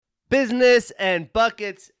Business and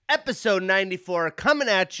Buckets, episode 94, coming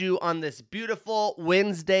at you on this beautiful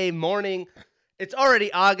Wednesday morning. It's already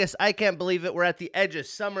August. I can't believe it. We're at the edge of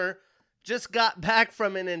summer. Just got back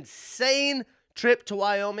from an insane trip to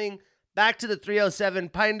Wyoming, back to the 307,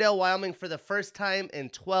 Pinedale, Wyoming, for the first time in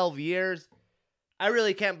 12 years. I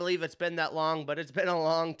really can't believe it's been that long, but it's been a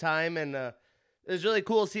long time, and it was really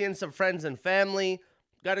cool seeing some friends and family.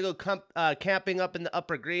 Got to go camping up in the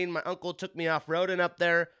Upper Green. My uncle took me off-roading up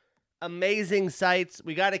there. Amazing sights.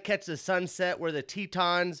 We got to catch the sunset where the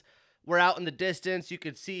Tetons were out in the distance. You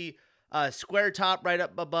could see Square Top right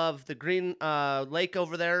up above the Green Lake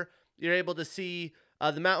over there. You're able to see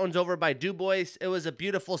the mountains over by Dubois. It was a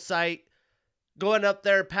beautiful sight. Going up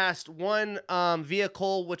there past one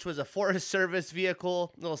vehicle, which was a Forest Service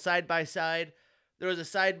vehicle, little side-by-side. There was a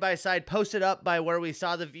side-by-side posted up by where we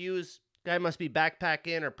saw the views. Guy must be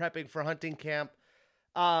backpacking or prepping for hunting camp.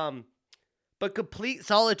 But complete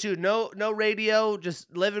solitude, no radio,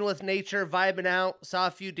 just living with nature, vibing out. Saw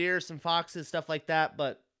a few deer, some foxes, stuff like that.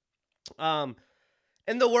 But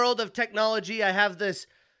in the world of technology, I have this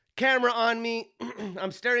camera on me.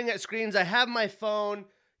 I'm staring at screens. I have my phone.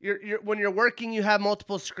 When you're working, you have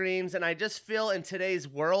multiple screens. And I just feel in today's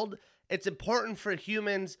world, it's important for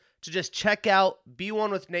humans to just check out, be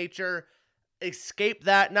one with nature, escape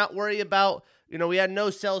that, not worry about, we had no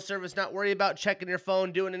cell service, not worry about checking your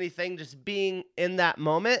phone, doing anything, just being in that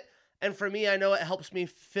moment. And for me, I know it helps me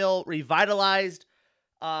feel revitalized.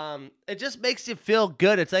 It just makes you feel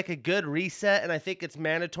good. It's like a good reset, and I think it's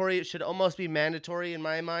mandatory. It should almost be mandatory in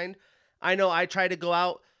my mind. I know I try to go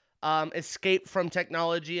out, escape from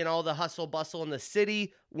technology and all the hustle bustle in the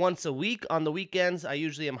city once a week. On the weekends, I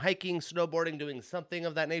usually am hiking, snowboarding, doing something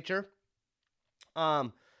of that nature.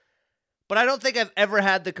 But I don't think I've ever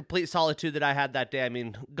had the complete solitude that I had that day. I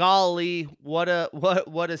mean, golly, what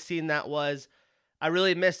a scene that was. I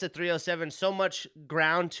really missed the 307. So much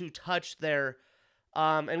ground to touch there.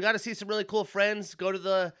 And got to see some really cool friends, go to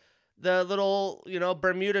the little,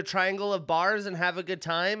 Bermuda Triangle of bars and have a good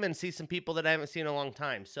time and see some people that I haven't seen in a long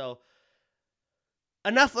time. So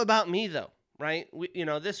enough about me though, right?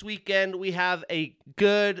 This weekend we have a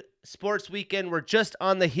good sports weekend. We're just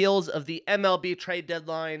on the heels of the MLB trade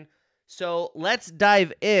deadline. So let's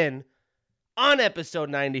dive in on episode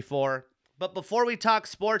 94. But before we talk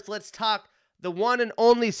sports, let's talk the one and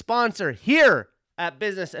only sponsor here at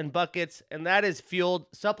Business and Buckets, and that is Fueled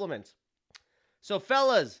Supplements. So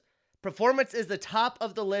fellas, performance is the top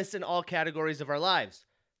of the list in all categories of our lives.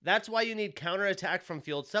 That's why you need Counterattack from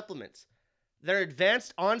Fueled Supplements. Their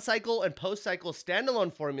advanced on-cycle and post-cycle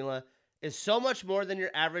standalone formula is so much more than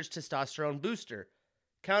your average testosterone booster.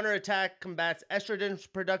 Counterattack combats estrogen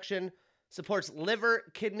production, supports liver,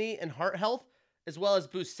 kidney, and heart health, as well as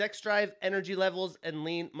boosts sex drive, energy levels, and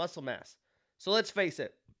lean muscle mass. So let's face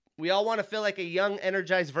it, we all want to feel like a young,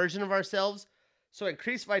 energized version of ourselves, so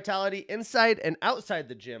increase vitality inside and outside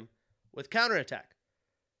the gym with Counterattack.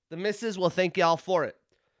 The missus will thank y'all for it.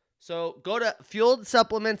 So go to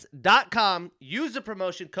fueledsupplements.com, use the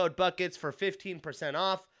promotion code BUCKETS for 15%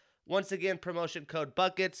 off. Once again, promotion code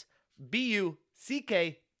BUCKETS, BUCKETS.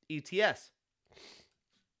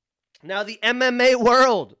 Now, the MMA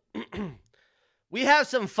world. We have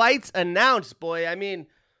some fights announced, boy. I mean,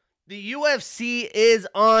 the UFC is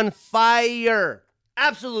on fire.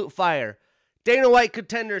 Absolute fire. Dana White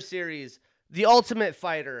Contender Series, The Ultimate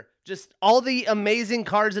Fighter, just all the amazing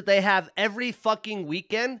cards that they have every fucking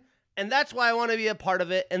weekend. And that's why I want to be a part of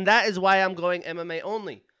it. And that is why I'm going MMA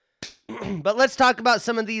only. But let's talk about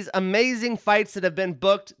some of these amazing fights that have been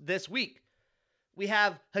booked this week. We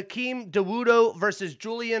have Hakeem Dawodu versus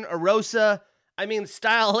Julian Erosa. I mean,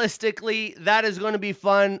 stylistically, that is going to be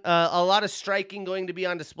fun. A lot of striking going to be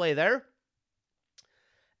on display there.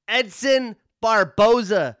 Edson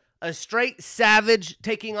Barboza, a straight savage,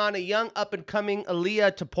 taking on a young up-and-coming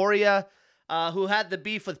Ilia Topuria, who had the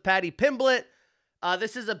beef with Paddy Pimblett.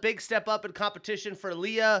 This is a big step up in competition for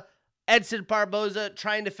Ilia. Edson Barboza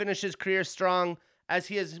trying to finish his career strong as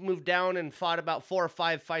he has moved down and fought about 4 or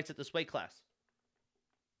 5 fights at this weight class.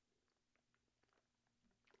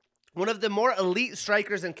 One of the more elite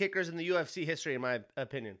strikers and kickers in the UFC history, in my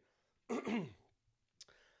opinion.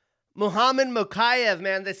 Muhammad Mokaev,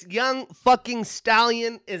 man, this young fucking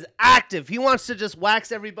stallion is active. He wants to just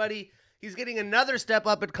wax everybody. He's getting another step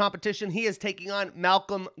up in competition. He is taking on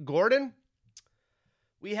Malcolm Gordon.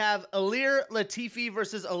 We have Ilir Latifi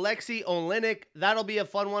versus Alexei Oleinik. That'll be a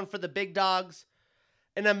fun one for the big dogs.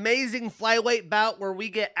 An amazing flyweight bout where we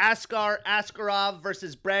get Askar Askarov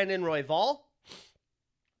versus Brandon Royval.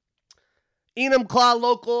 Enumclaw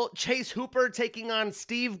local Chase Hooper taking on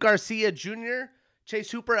Steve Garcia Jr.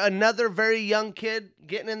 Chase Hooper, another very young kid,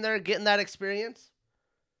 getting in there, getting that experience.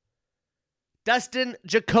 Dustin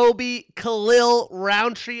Jacoby, Khalil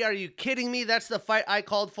Roundtree. Are you kidding me? That's the fight I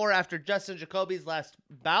called for after Dustin Jacoby's last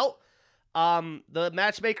bout. The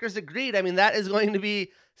matchmakers agreed. I mean, that is going to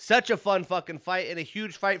be such a fun fucking fight and a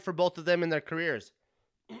huge fight for both of them in their careers.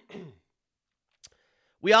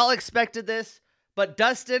 We all expected this, but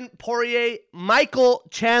Dustin Poirier, Michael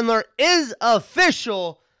Chandler is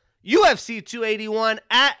official. UFC 281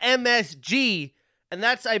 at MSG, and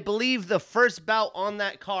that's, I believe, the first bout on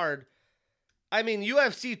that card. I mean,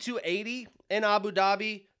 UFC 280 in Abu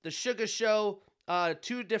Dhabi, the Sugar Show,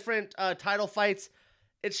 2 different title fights.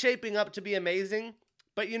 It's shaping up to be amazing,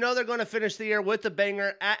 but you know they're going to finish the year with a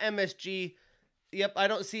banger at MSG. Yep, I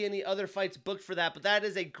don't see any other fights booked for that, but that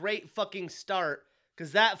is a great fucking start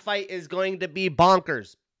because that fight is going to be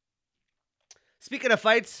bonkers. Speaking of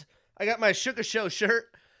fights, I got my Sugar Show shirt.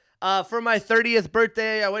 For my 30th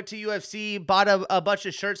birthday, I went to UFC, bought a bunch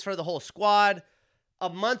of shirts for the whole squad. A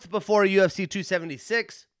month before UFC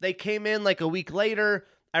 276, they came in like a week later.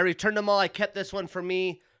 I returned them all. I kept this one for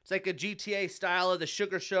me. It's like a GTA style of the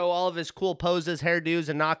Sugar Show, all of his cool poses, hairdos,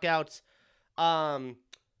 and knockouts. I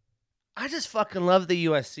just fucking love the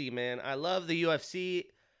UFC, man. I love the UFC.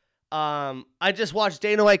 I just watched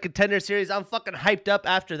Dana White Contender Series. I'm fucking hyped up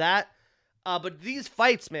after that. But these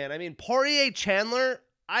fights, man, I mean, Poirier Chandler,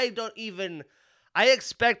 I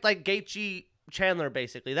expect like Gaethje Chandler,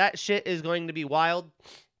 basically. That shit is going to be wild.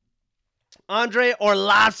 Andre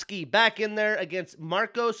Arlovski back in there against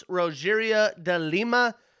Marcos Rogerio de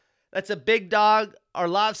Lima. That's a big dog.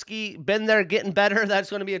 Arlovski, been there, getting better. That's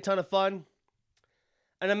going to be a ton of fun.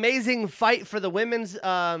 An amazing fight for the women's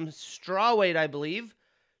strawweight, I believe.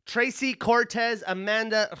 Tracy Cortez,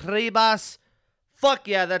 Amanda Ribas. Fuck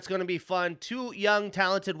yeah, that's going to be fun. 2 young,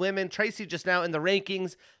 talented women. Tracy just now in the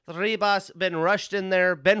rankings. Ribas been rushed in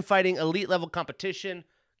there. Been fighting elite level competition.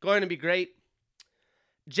 Going to be great.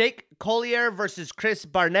 Jake Collier versus Chris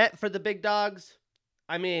Barnett for the big dogs.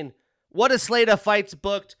 I mean, what a slate of fights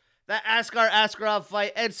booked. That Askar Askarov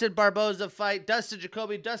fight, Edson Barboza fight, Dustin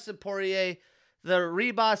Jacoby, Dustin Poirier, the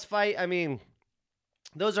Ribas fight. I mean,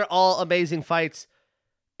 those are all amazing fights.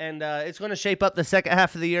 And it's going to shape up the second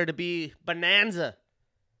half of the year to be bonanza.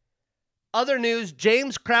 Other news,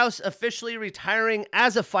 James Krause officially retiring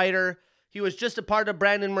as a fighter. He was just a part of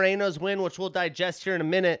Brandon Moreno's win, which we'll digest here in a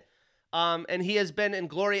minute. And he has been in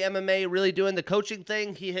Glory MMA really doing the coaching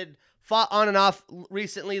thing. He had fought on and off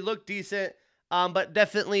recently, looked decent, but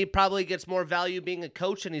definitely probably gets more value being a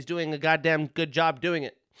coach, and he's doing a goddamn good job doing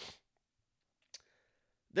it.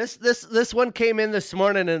 This one came in this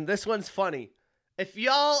morning, and this one's funny. If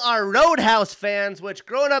y'all are Roadhouse fans, which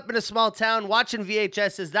growing up in a small town, watching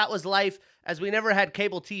VHSs, that was life, as we never had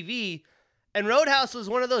cable TV, and Roadhouse was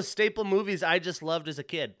one of those staple movies I just loved as a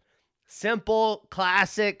kid. Simple,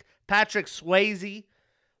 classic, Patrick Swayze.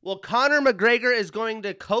 Well, Conor McGregor is going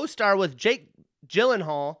to co-star with Jake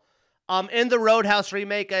Gyllenhaal in the Roadhouse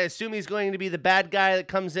remake. I assume he's going to be the bad guy that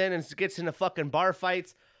comes in and gets into fucking bar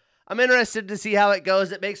fights. I'm interested to see how it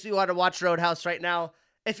goes. It makes me want to watch Roadhouse right now.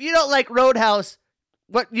 If you don't like Roadhouse,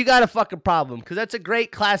 you got a fucking problem, because that's a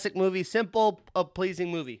great classic movie, simple,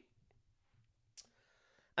 pleasing movie.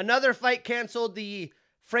 Another fight canceled. The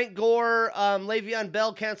Frank Gore, Le'Veon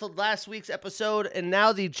Bell canceled last week's episode, and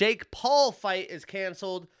now the Jake Paul fight is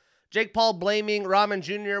canceled. Jake Paul blaming Rahman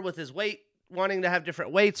Jr. with his weight, wanting to have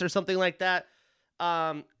different weights or something like that.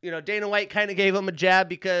 Dana White kind of gave him a jab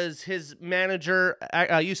because his manager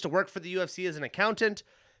used to work for the UFC as an accountant,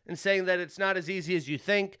 and saying that it's not as easy as you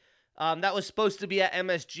think. That was supposed to be at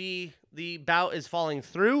MSG. The bout is falling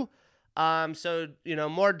through. So,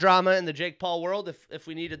 more drama in the Jake Paul world if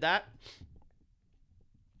we needed that.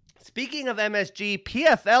 Speaking of MSG,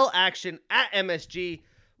 PFL action at MSG.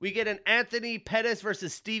 We get an Anthony Pettis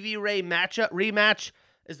versus Stevie Ray rematch.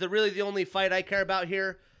 Is really the only fight I care about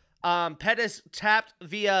here. Pettis tapped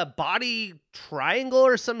via body triangle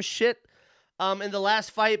or some shit in the last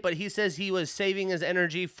fight, but he says he was saving his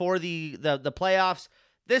energy for the playoffs.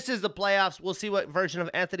 This is the playoffs. We'll see what version of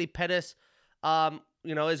Anthony Pettis,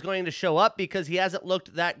 is going to show up, because he hasn't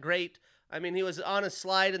looked that great. I mean, he was on a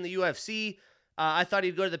slide in the UFC. I thought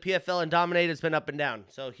he'd go to the PFL and dominate. It's been up and down.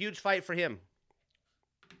 So huge fight for him.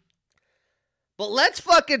 But let's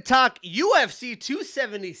fucking talk UFC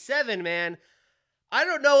 277, man. I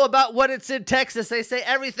don't know about what it's in Texas. They say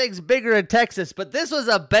everything's bigger in Texas, but this was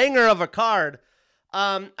a banger of a card.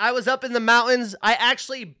 I was up in the mountains. I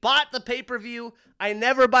actually bought the pay-per-view. I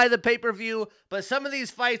never buy the pay-per-view, but some of these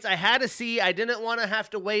fights I had to see. I didn't want to have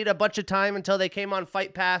to wait a bunch of time until they came on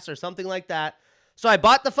Fight Pass or something like that. So I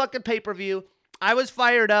bought the fucking pay-per-view. I was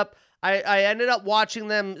fired up. I ended up watching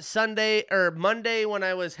them Sunday or Monday when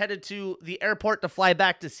I was headed to the airport to fly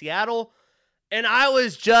back to Seattle. And I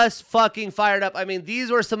was just fucking fired up. I mean, these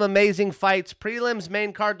were some amazing fights. Prelims,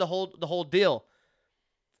 main card, the whole deal.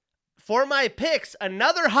 For my picks,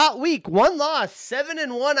 another hot week. One loss,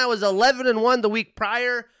 7-1. I was 11-1 the week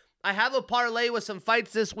prior. I have a parlay with some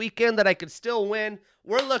fights this weekend that I could still win.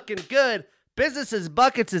 We're looking good. Business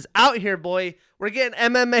Buckets is out here, boy. We're getting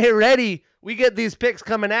MMA ready. We get these picks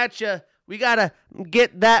coming at you. We got to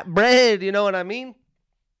get that bread, you know what I mean?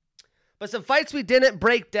 But some fights we didn't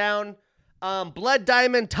break down. Blood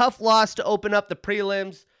Diamond, tough loss to open up the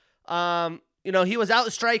prelims. He was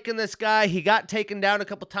out striking this guy. He got taken down a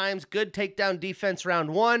couple times. Good takedown defense round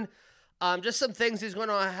one. Just some things he's going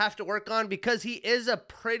to have to work on because he is a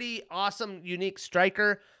pretty awesome, unique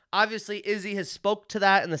striker. Obviously, Izzy has spoke to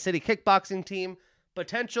that in the City Kickboxing team.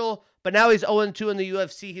 Potential, but now he's 0-2 in the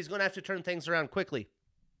UFC. He's going to have to turn things around quickly.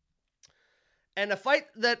 And a fight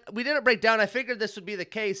that we didn't break down, I figured this would be the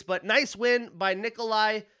case, but nice win by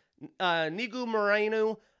Nikolai Nigu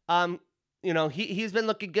Moreno. He's been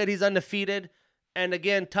looking good. He's undefeated. And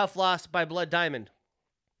again, tough loss by Blood Diamond.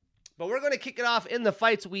 But we're going to kick it off in the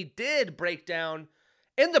fights we did break down.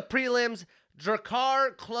 In the prelims,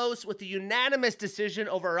 Drakkar close with a unanimous decision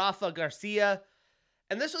over Rafa Garcia.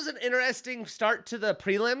 And this was an interesting start to the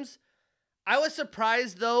prelims. I was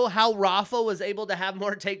surprised, though, how Rafa was able to have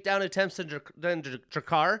more takedown attempts than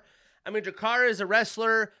Drakkar. I mean, Drakkar is a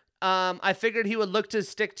wrestler. I figured he would look to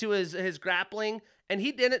stick to his grappling, and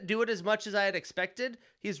he didn't do it as much as I had expected.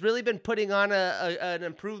 He's really been putting on an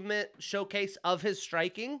improvement showcase of his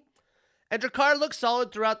striking. And Drakkar looked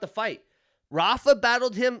solid throughout the fight. Rafa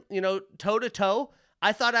battled him, toe-to-toe.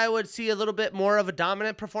 I thought I would see a little bit more of a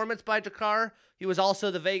dominant performance by Drakkar. He was also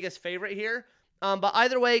the Vegas favorite here. But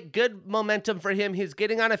either way, good momentum for him. He's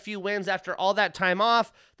getting on a few wins after all that time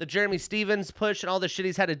off, the Jeremy Stevens push and all the shit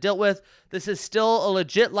he's had to deal with. This is still a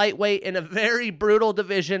legit lightweight in a very brutal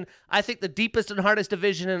division. I think the deepest and hardest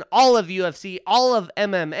division in all of UFC, all of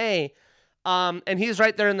MMA. And he's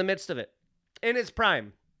right there in the midst of it, in his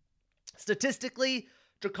prime. Statistically,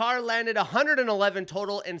 Drakkar landed 111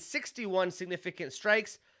 total and 61 significant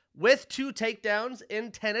strikes with 2 takedowns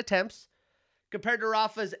in 10 attempts, compared to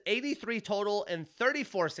Rafa's 83 total and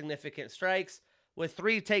 34 significant strikes with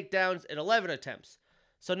 3 takedowns and 11 attempts.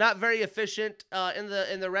 So not very efficient in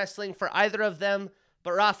the wrestling for either of them,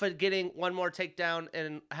 but Rafa getting one more takedown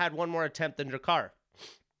and had one more attempt than Drakkar.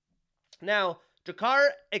 Now, Drakkar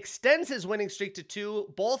extends his winning streak to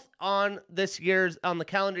 2, both on the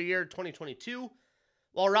calendar year 2022,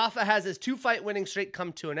 while Rafa has his 2-fight winning streak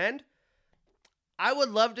come to an end. I would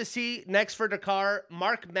love to see next for Drakkar,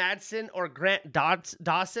 Mark Madsen or Grant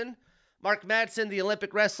Dawson. Mark Madsen, the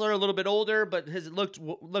Olympic wrestler, a little bit older, but has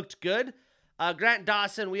looked good. Grant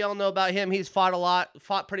Dawson, we all know about him. He's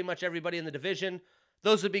fought pretty much everybody in the division.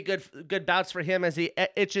 Those would be good bouts for him as he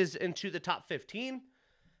itches into the top 15.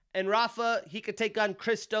 And Rafa, he could take on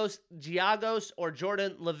Christos Giagos or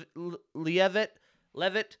Jordan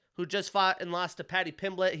Levitt, who just fought and lost to Paddy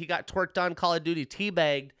Pimblett. He got twerked on, Call of Duty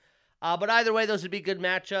teabagged. But either way, those would be good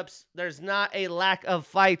matchups. There's not a lack of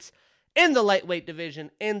fights in the lightweight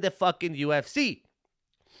division in the fucking UFC.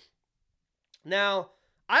 Now,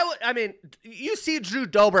 you see Drew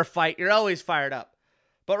Dober fight, you're always fired up.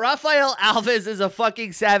 But Rafael Alves is a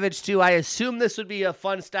fucking savage too. I assume this would be a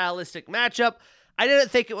fun stylistic matchup. I didn't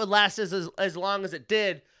think it would last as long as it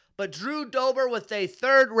did. But Drew Dober with a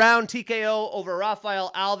 3rd round TKO over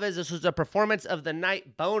Rafael Alves. This was a performance of the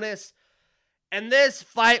night bonus. And this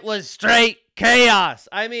fight was straight chaos.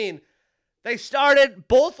 I mean, they started,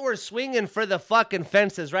 both were swinging for the fucking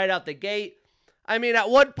fences right out the gate. I mean, at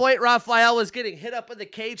one point, Rafael was getting hit up in the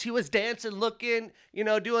cage. He was dancing, looking,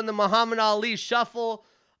 doing the Muhammad Ali shuffle.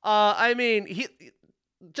 Just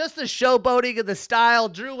the showboating and the style.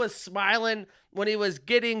 Drew was smiling when he was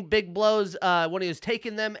getting big blows, when he was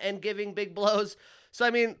taking them and giving big blows. So,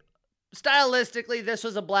 stylistically, this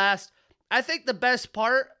was a blast. I think the best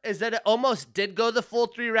part is that it almost did go the full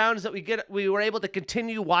 3 rounds that we were able to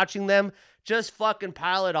continue watching them just fucking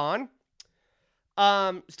pile it on.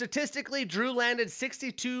 Statistically, Drew landed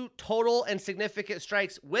 62 total and significant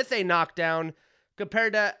strikes with a knockdown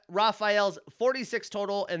compared to Rafael's 46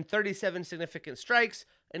 total and 37 significant strikes,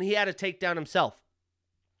 and he had a takedown himself.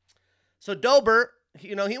 So Dober,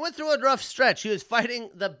 he went through a rough stretch. He was fighting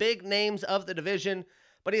the big names of the division,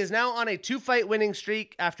 but he is now on a 2-fight winning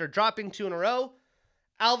streak after dropping 2 in a row.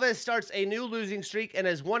 Alves starts a new losing streak and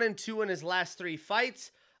is 1-2 in his last 3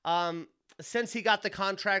 fights since he got the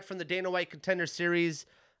contract from the Dana White Contender Series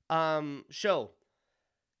show.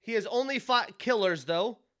 He has only fought killers,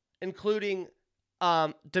 though, including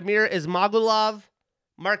Damir Ismagulov,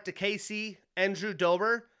 Mark DeCasey, Andrew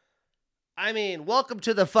Dober. I mean, welcome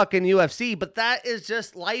to the fucking UFC, but that is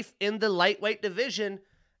just life in the lightweight division.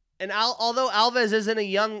 And although Alves isn't a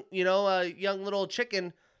young little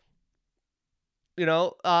chicken, he's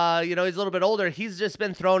a little bit older. He's just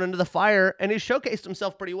been thrown into the fire, and he's showcased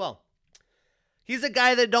himself pretty well. He's a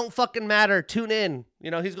guy that don't fucking matter. Tune in.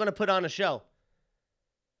 He's going to put on a show.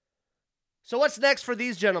 So what's next for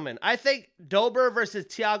these gentlemen? I think Dober versus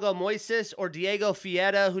Thiago Moises or Diego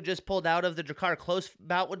Fieta, who just pulled out of the Drakkar Klose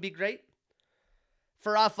bout, would be great.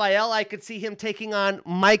 For Rafael, I could see him taking on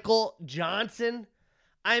Michael Johnson.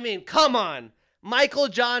 I mean, come on. Michael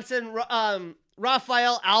Johnson,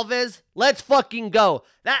 Rafael Alves, let's fucking go.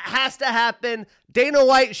 That has to happen. Dana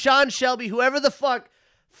White, Sean Shelby, whoever the fuck,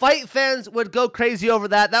 fight fans would go crazy over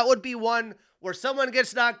that. That would be one where someone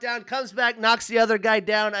gets knocked down, comes back, knocks the other guy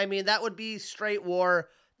down. I mean, that would be straight war.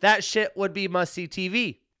 That shit would be must-see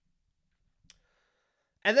TV.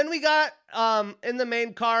 And then we got, in the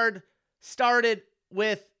main card, started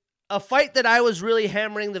with a fight that I was really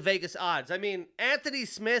hammering the Vegas odds. I mean, Anthony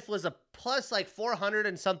Smith was a plus like 400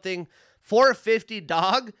 and something, 450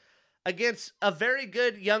 dog against a very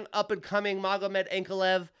good young up-and-coming Magomed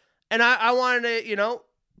Ankalaev. And I wanted to,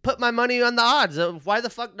 put my money on the odds. Why the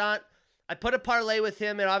fuck not? I put a parlay with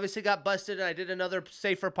him. It obviously got busted, and I did another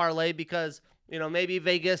safer parlay because, maybe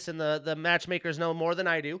Vegas and the matchmakers know more than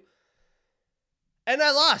I do. And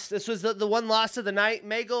I lost. This was the one loss of the night.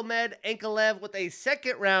 Magomed Ankalaev with a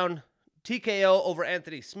second round TKO over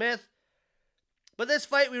Anthony Smith. But this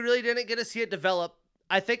fight, we really didn't get to see it develop.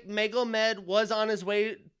 I think Magomed was on his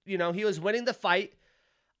way. He was winning the fight.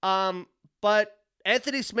 But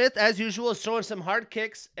Anthony Smith, as usual, is throwing some hard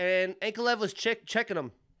kicks, and Ankalaev was checking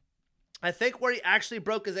him. I think where he actually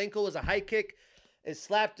broke his ankle was a high kick. It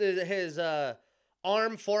slapped his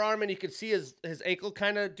forearm, and you could see his ankle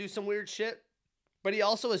kind of do some weird shit. But he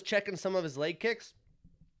also was checking some of his leg kicks.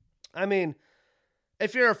 I mean,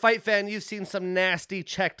 if you're a fight fan, you've seen some nasty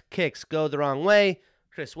checked kicks go the wrong way.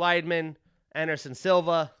 Chris Weidman, Anderson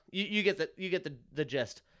Silva, you get the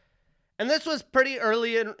gist. And this was pretty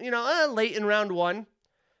early in, late in round one.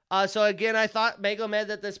 So again, I thought Magomed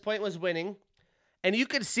at this point was winning. And you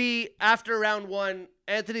could see after round one,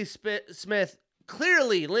 Anthony Smith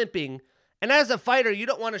clearly limping. And as a fighter, you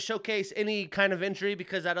don't want to showcase any kind of injury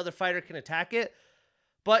because that other fighter can attack it.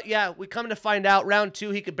 But yeah, we come to find out round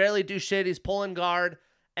two, he could barely do shit. He's pulling guard.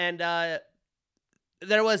 And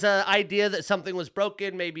there was an idea that something was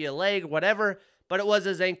broken, maybe a leg, whatever. But it was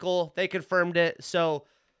his ankle. They confirmed it. So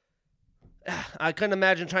I couldn't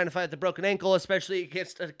imagine trying to fight the broken ankle, especially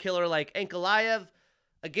against a killer like Ankalaev.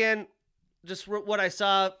 Again, just what I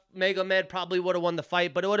saw, Magomed probably would have won the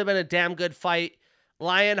fight, but it would have been a damn good fight.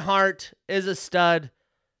 Lionheart is a stud.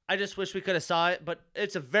 I just wish we could have saw it, but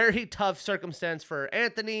it's a very tough circumstance for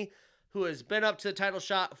Anthony, who has been up to the title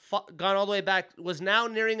shot, gone all the way back, was now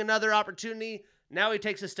nearing another opportunity. Now he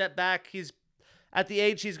takes a step back. He's at the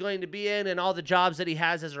age he's going to be in and all the jobs that he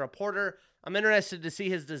has as a reporter. I'm interested to see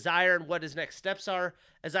his desire and what his next steps are,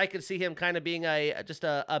 as I can see him kind of being just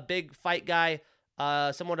a big fight guy,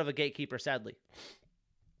 somewhat of a gatekeeper, sadly.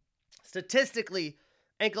 Statistically,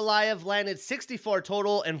 Ankalaev landed 64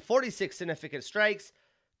 total and 46 significant strikes,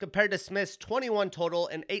 compared to Smith's 21 total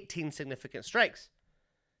and 18 significant strikes.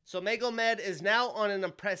 So Magomed is now on an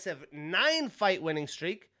impressive 9-fight winning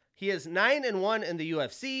streak. He is 9-1 in the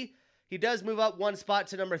UFC. He does move up one spot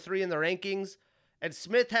to number 3 in the rankings. And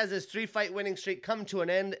Smith has his 3-fight winning streak come to an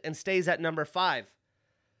end and stays at number 5.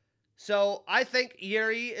 So I think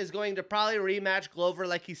Yuri is going to probably rematch Glover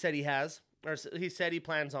like he said he has, or he said he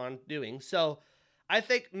plans on doing. So I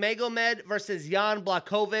think Magomed versus Jan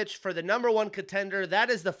Blachowicz for the number 1 contender, that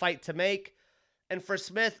is the fight to make. And for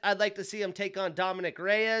Smith, I'd like to see him take on Dominic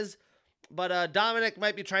Reyes. But Dominic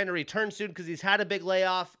might be trying to return soon because he's had a big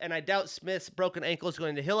layoff, and I doubt Smith's broken ankle is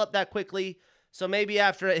going to heal up that quickly. So maybe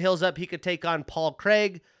after it heals up, he could take on Paul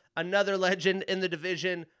Craig, another legend in the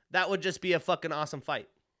division. That would just be a fucking awesome fight.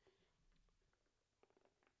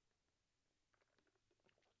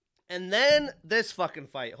 And then this fucking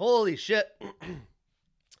fight. Holy shit.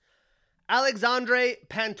 Alexandre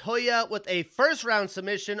Pantoja with a first-round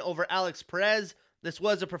submission over Alex Perez. This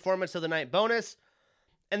was a performance of the night bonus.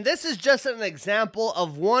 And this is just an example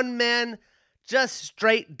of one man just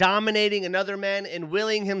straight dominating another man and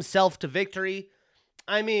willing himself to victory.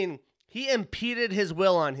 I mean, he impeded his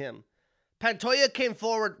will on him. Pantoja came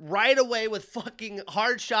forward right away with fucking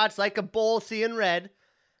hard shots like a bull seeing red.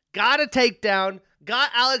 Got a takedown.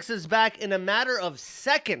 Got Alex's back in a matter of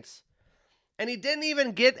seconds. And he didn't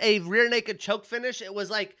even get a rear naked choke finish. It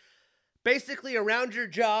was like basically around your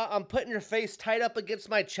jaw. I'm putting your face tight up against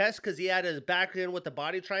my chest because he had his back in with the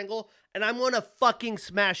body triangle. And I'm going to fucking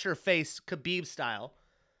smash your face Khabib style.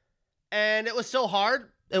 And it was so hard.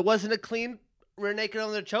 It wasn't a clean rear naked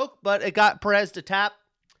on the choke, but it got Perez to tap.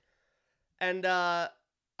 And I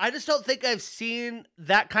just don't think I've seen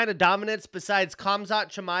that kind of dominance besides Khamzat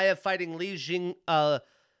Chimaev fighting Li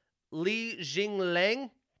Jingliang.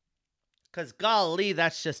 Because golly,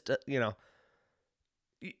 that's just,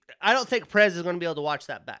 I don't think Perez is going to be able to watch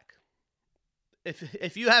that back.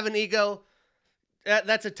 If you have an ego,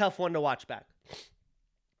 that's a tough one to watch back.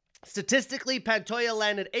 Statistically, Pantoja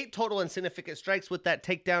landed 8 total insignificant strikes with that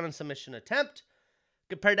takedown and submission attempt,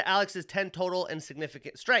 compared to Alex's 10 total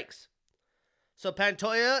insignificant strikes. So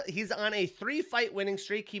Pantoja, he's on a 3-fight winning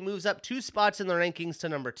streak. He moves up 2 spots in the rankings to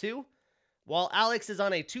number 2, while Alex is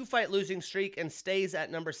on a 2-fight losing streak and stays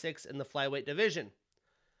at number 6 in the flyweight division.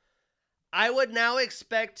 I would now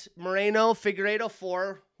expect Moreno Figueiredo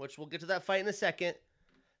 4, which we'll get to that fight in a second.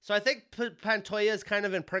 So I think Pantoja is kind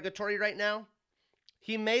of in purgatory right now.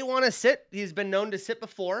 He may want to sit. He's been known to sit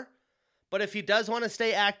before. But if he does want to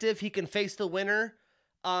stay active, he can face the winner,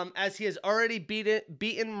 as he has already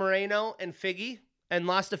beaten Moreno and Figgy and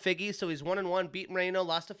lost to Figgy. So he's 1-1, beat Moreno,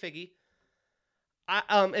 lost to Figgy.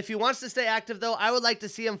 If he wants to stay active, though, I would like to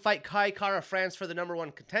see him fight Kai Kara France for the number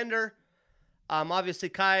 1 contender. Obviously,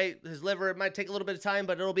 Kai, his liver, it might take a little bit of time,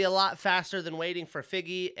 but it'll be a lot faster than waiting for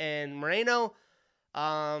Figgy and Moreno.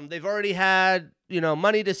 They've already had,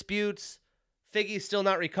 money disputes. Figgy's still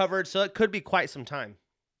not recovered, so it could be quite some time.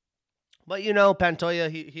 But, Pantoja,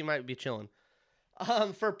 he might be chilling.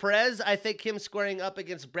 For Perez, I think him squaring up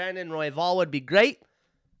against Brandon Royval would be great.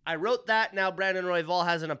 I wrote that. Now Brandon Royval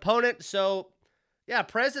has an opponent, so yeah,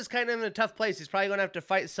 Perez is kind of in a tough place. He's probably going to have to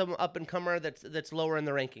fight some up-and-comer that's lower in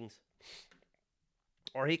the rankings.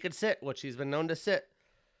 Or he could sit, which he's been known to sit.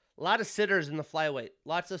 A lot of sitters in the flyweight.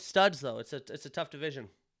 Lots of studs, though. It's a tough division.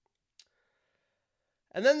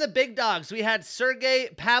 And then the big dogs. We had Sergey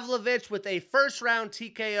Pavlovich with a first-round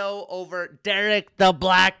TKO over Derek the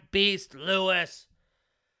Black Beast Lewis.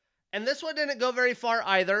 And this one didn't go very far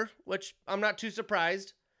either, which I'm not too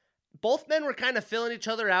surprised. Both men were kind of filling each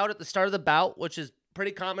other out at the start of the bout, which is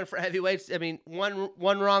pretty common for heavyweights. I mean, one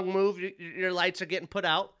wrong move, your lights are getting put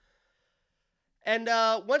out. And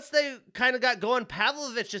once they kind of got going,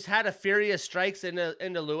 Pavlovich just had a furious strikes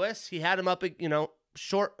into Lewis. He had him up,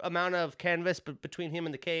 short amount of canvas between him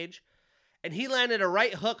and the cage. And he landed a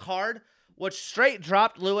right hook hard, which straight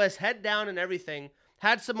dropped Lewis, head down and everything.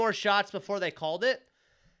 Had some more shots before they called it.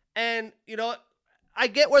 And, I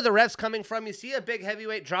get where the ref's coming from. You see a big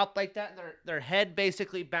heavyweight drop like that, and their head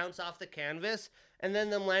basically bounce off the canvas, and then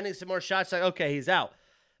them landing some more shots, like, okay, he's out.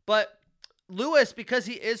 But Lewis, because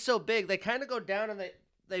he is so big, they kind of go down and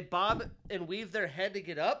they bob and weave their head to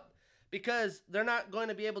get up, because they're not going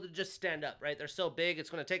to be able to just stand up, right? They're so big, it's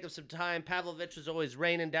going to take them some time. Pavlovich was always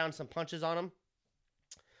raining down some punches on him.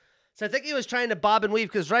 So I think he was trying to bob and weave,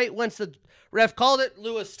 because right once the ref called it,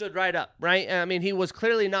 Lewis stood right up, right? I mean, he was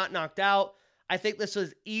clearly not knocked out. I think this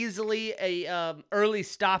was easily a early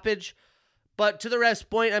stoppage. But to the ref's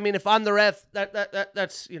point, I mean, if I'm the ref,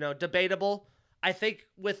 that's debatable. I think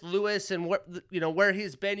with Lewis and where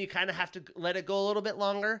he's been, you kind of have to let it go a little bit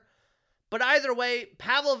longer. But either way,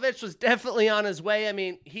 Pavlovich was definitely on his way. I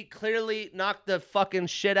mean, he clearly knocked the fucking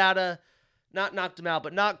shit out of, not knocked him out,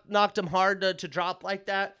 but knocked him hard to drop like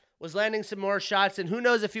that. Was landing some more shots, and who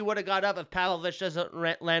knows if he would have got up if Pavlovich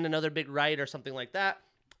doesn't land another big right or something like that.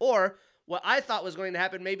 Or what I thought was going to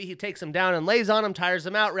happen, maybe he takes him down and lays on him, tires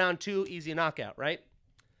him out, round 2, easy knockout, right?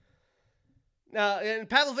 And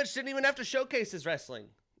Pavlovich didn't even have to showcase his wrestling.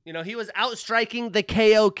 He was outstriking the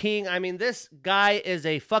KO King. I mean, this guy is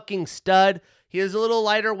a fucking stud. He is a little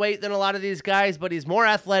lighter weight than a lot of these guys, but he's more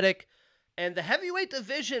athletic. And the heavyweight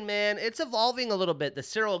division, man, it's evolving a little bit. The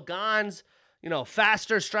Cyril Gans,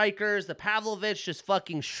 faster strikers. The Pavlovich just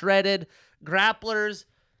fucking shredded grapplers.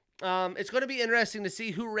 It's going to be interesting to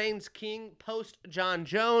see who reigns king post John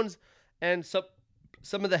Jones and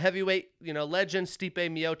some of the heavyweight, legends, Stipe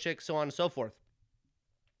Miocic, so on and so forth.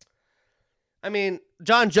 I mean,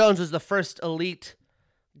 John Jones was the first elite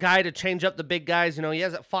guy to change up the big guys. He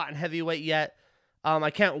hasn't fought in heavyweight yet.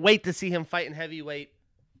 I can't wait to see him fight in heavyweight.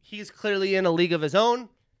 He's clearly in a league of his own.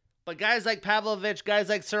 But guys like Pavlovich, guys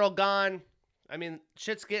like Cyril Gahn, I mean,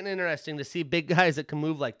 shit's getting interesting to see big guys that can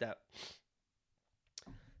move like that.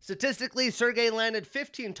 Statistically, Sergey landed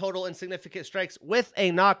 15 total insignificant strikes with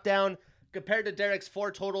a knockdown compared to Derek's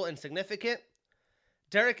 4 total insignificant.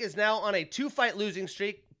 Derek is now on a 2-fight losing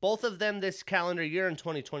streak, both of them this calendar year in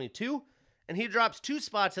 2022, and he drops 2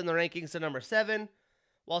 spots in the rankings to number 7,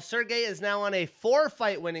 while Sergey is now on a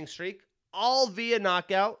 4-fight winning streak, all via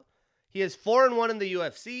knockout. He is 4-1 in the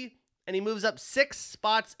UFC, and he moves up 6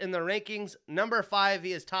 spots in the rankings. Number 5,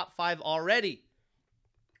 he is top 5 already.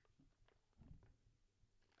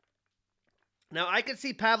 Now, I could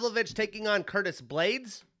see Pavlovich taking on Curtis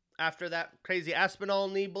Blades after that crazy Aspinall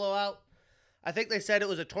knee blowout. I think they said it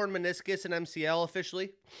was a torn meniscus in MCL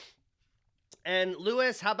officially. And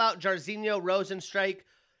Lewis, how about Jairzinho Rozenstruik?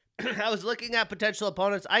 I was looking at potential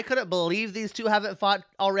opponents. I couldn't believe these two haven't fought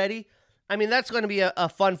already. I mean, that's going to be a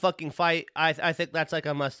fun fucking fight. I think that's like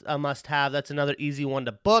a must have. That's another easy one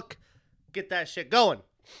to book. Get that shit going.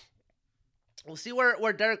 We'll see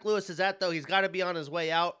where Derek Lewis is at, though. He's got to be on his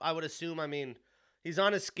way out, I would assume. I mean, he's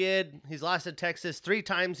on his skid. He's lost in Texas 3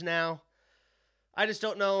 times now. I just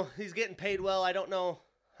don't know. He's getting paid well. I don't know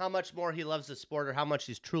how much more he loves the sport or how much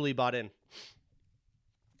he's truly bought in.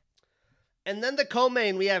 And then the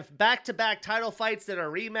co-main, we have back-to-back title fights that are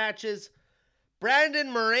rematches.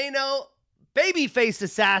 Brandon Moreno, babyface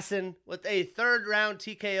assassin, with a 3rd-round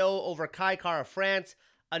TKO over Kai Kara-France.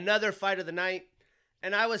 Another fight of the night.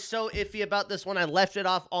 And I was so iffy about this one, I left it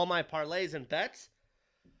off all my parlays and bets.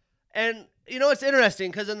 And, you know, it's interesting,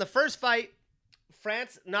 because in the first fight,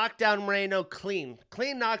 France knocked down Moreno clean.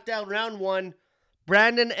 Clean knockdown, round 1.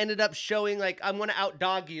 Brandon ended up showing, like, I'm going to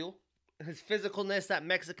outdog you. His physicalness, that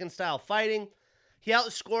Mexican-style fighting. He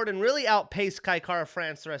outscored and really outpaced Kai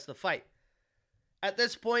Kara-France the rest of the fight. At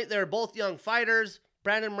this point, they're both young fighters.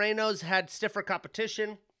 Brandon Moreno's had stiffer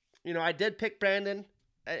competition. You know, I did pick Brandon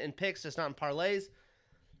in picks, just not in parlays.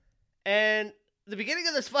 And the beginning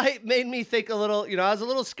of this fight made me think a little, you know, I was a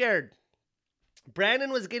little scared.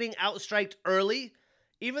 Brandon was getting outstriked early.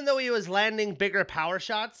 Even though he was landing bigger power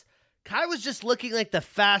shots, Kai was just looking like the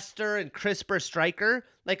faster and crisper striker,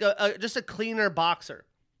 like just a cleaner boxer.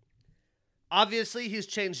 Obviously, he's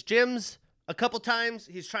changed gyms a couple times.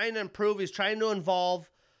 He's trying to improve. He's trying to evolve.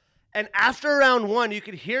 And after round 1, you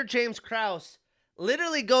could hear James Krause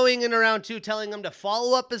literally going in round 2, telling him to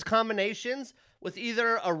follow up his combinations with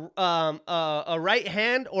either a right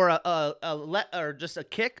hand or or just a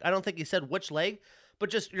kick. I don't think he said which leg, but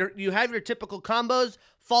just you have your typical combos,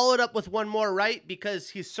 follow it up with one more right, because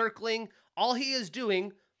he's circling. All he is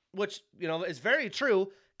doing, which, you know, is very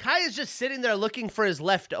true, Kai is just sitting there looking for his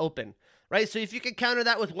left to open, right? So if you can counter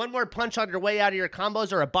that with one more punch on your way out of your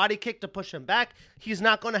combos or a body kick to push him back, he's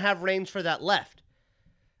not going to have range for that left.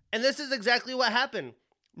 And this is exactly what happened.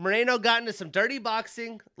 Moreno got into some dirty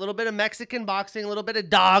boxing, a little bit of Mexican boxing, a little bit of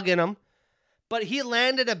dog in him, but he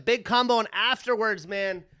landed a big combo, and afterwards,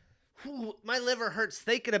 man, my liver hurts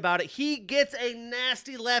thinking about it. He gets a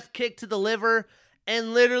nasty left kick to the liver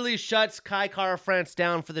and literally shuts Kai Kara-France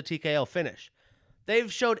down for the TKO finish.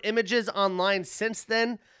 They've showed images online since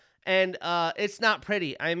then, and it's not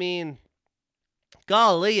pretty. I mean,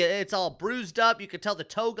 golly, it's all bruised up. You could tell the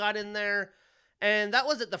toe got in there. And that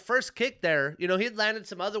wasn't the first kick there. You know, he had landed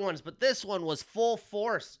some other ones, but this one was full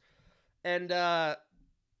force. And I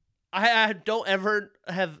don't ever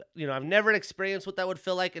have, you know, I've never experienced what that would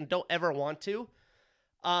feel like and don't ever want to.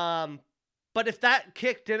 But if that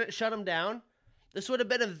kick didn't shut him down, this would have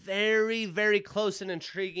been a very, very close and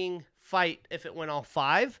intriguing fight if it went all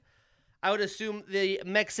 5. I would assume the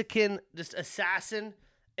Mexican just assassin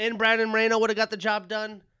and Brandon Moreno would have got the job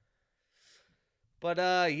done. But,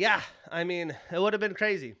 yeah, I mean, it would have been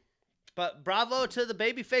crazy. But bravo to the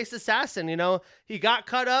babyface assassin, you know. He got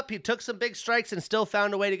cut up, he took some big strikes, and still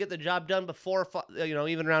found a way to get the job done before, you know,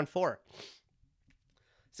 even round 4.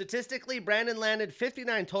 Statistically, Brandon landed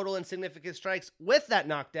 59 total insignificant strikes with that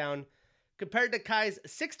knockdown, compared to Kai's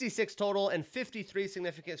 66 total and 53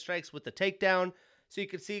 significant strikes with the takedown. So you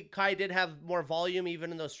can see Kai did have more volume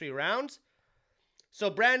even in those 3 rounds.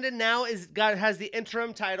 So Brandon now has the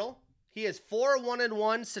interim title. He is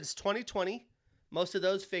 4-1-1 since 2020, most of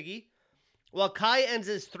those Figgy, while Kai ends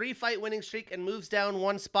his 3-fight winning streak and moves down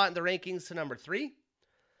 1 spot in the rankings to number 3.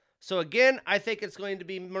 So again, I think it's going to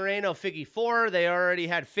be Moreno Figgy 4. They already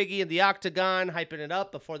had Figgy in the octagon, hyping it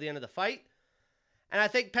up before the end of the fight. And I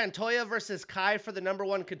think Pantoja versus Kai for the number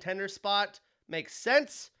 1 contender spot makes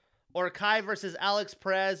sense. Or Kai versus Alex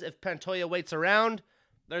Perez if Pantoja waits around.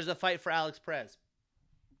 There's a fight for Alex Perez.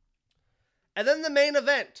 And then the main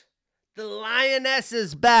event. The Lioness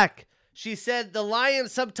is back. She said the lion,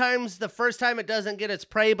 sometimes the first time it doesn't get its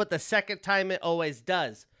prey, but the second time it always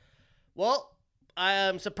does. Well,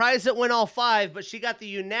 I'm surprised it went all 5, but she got the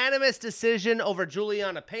unanimous decision over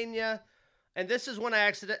Juliana Pena. And this is one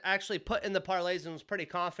I actually put in the parlays and was pretty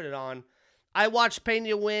confident on. I watched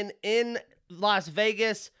Pena win in Las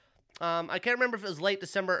Vegas. I can't remember if it was late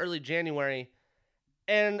December, early January.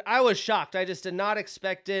 And I was shocked. I just did not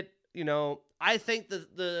expect it. You know, I think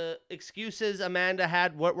the excuses Amanda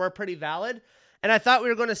had were pretty valid. And I thought we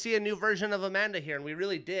were going to see a new version of Amanda here, and we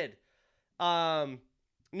really did.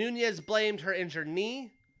 Nunes blamed her injured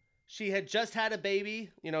knee. She had just had a baby.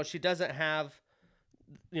 You know, she doesn't have,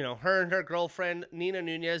 you know, her and her girlfriend, Nina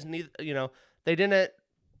Nunes, you know, they didn't,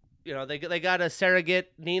 you know, they got a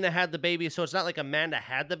surrogate. Nina had the baby, so it's not like Amanda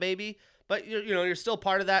had the baby. But, you know, you're still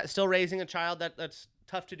part of that, still raising a child. That's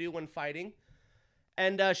tough to do when fighting.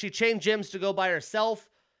 And she changed gyms to go by herself.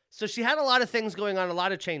 So she had a lot of things going on, a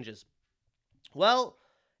lot of changes. Well,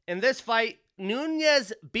 in this fight,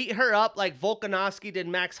 Nunes beat her up like Volkanovski did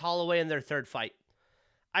Max Holloway in their third fight.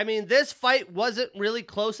 I mean, this fight wasn't really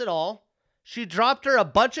close at all. She dropped her a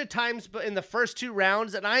bunch of times in the first 2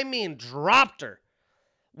 rounds, and I mean dropped her.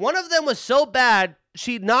 One of them was so bad,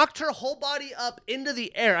 she knocked her whole body up into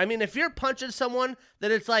the air. I mean, if you're punching someone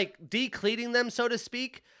that it's like decleating them, so to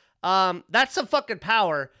speak, that's some fucking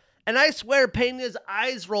power. And I swear Pena's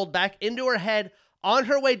eyes rolled back into her head on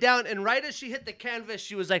her way down, and right as she hit the canvas,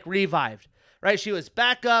 she was like revived, right? She was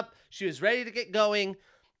back up. She was ready to get going.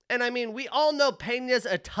 And I mean, we all know Pena's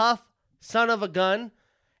a tough son of a gun,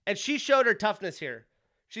 and she showed her toughness here.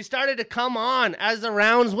 She started to come on as the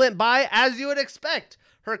rounds went by, as you would expect.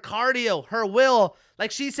 Her cardio, her will,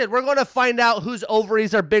 like she said, we're going to find out whose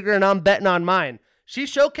ovaries are bigger, and I'm betting on mine. She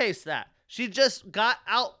showcased that. She just got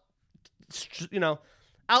out, you know,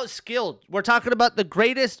 outskilled. We're talking about the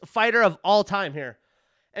greatest fighter of all time here.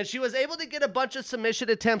 And she was able to get a bunch of submission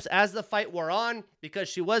attempts as the fight wore on because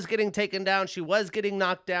she was getting taken down. She was getting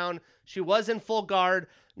knocked down. She was in full guard.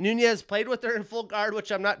 Nunes played with her in full guard, which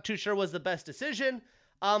I'm not too sure was the best decision.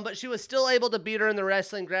 But she was still able to beat her in the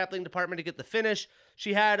wrestling grappling department to get the finish.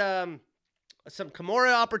 She had some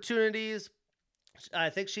Kimura opportunities. I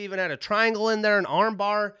think she even had a triangle in there, an arm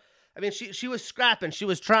bar. I mean, she was scrapping. She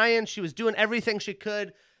was trying. She was doing everything she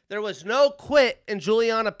could. There was no quit in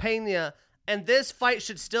Juliana Pena. And this fight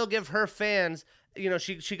should still give her fans, you know,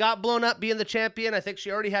 she got blown up being the champion. I think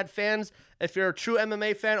she already had fans. If you're a true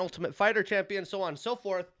MMA fan, Ultimate Fighter champion, so on and so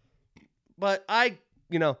forth. But I,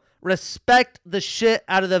 you know, respect the shit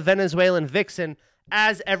out of the Venezuelan vixen,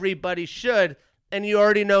 as everybody should. And you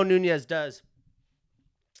already know Nunes does.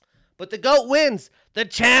 But the GOAT wins. The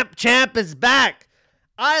champ is back.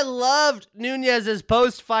 I loved Nunes'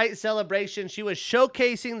 post-fight celebration. She was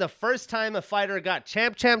showcasing the first time a fighter got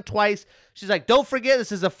champ twice. She's like, don't forget,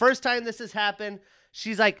 this is the first time this has happened.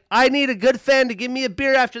 She's like, I need a good fan to give me a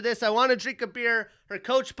beer after this. I want to drink a beer. Her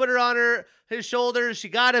coach put her on his shoulders. She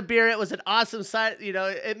got a beer. It was an awesome sight. You know,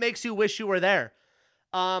 it makes you wish you were there.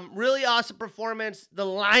 Really awesome performance. The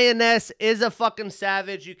Lioness is a fucking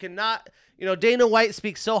savage. You cannot, you know, Dana White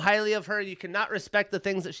speaks so highly of her. You cannot respect the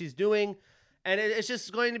things that she's doing. And it's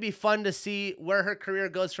just going to be fun to see where her career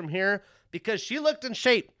goes from here because she looked in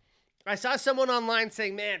shape. I saw someone online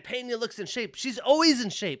saying, man, Pena looks in shape. She's always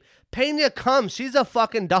in shape. Pena comes. She's a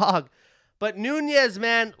fucking dog. But Nunes,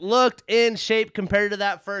 man, looked in shape compared to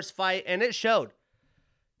that first fight, and it showed.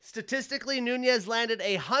 Statistically, Nunes landed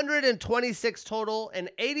 126 total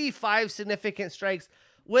and 85 significant strikes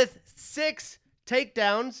with 6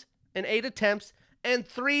 takedowns in 8 attempts and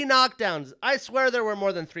 3 knockdowns. I swear there were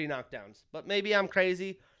more than 3 knockdowns, but maybe I'm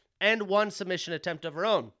crazy. And 1 submission attempt of her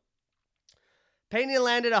own. Pena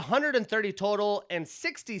landed 130 total and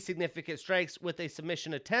 60 significant strikes with a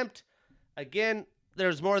submission attempt. Again,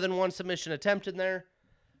 there's more than 1 submission attempt in there.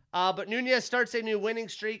 But Nunes starts a new winning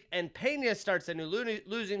streak, and Pena starts a new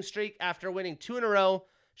losing streak after winning 2 in a row.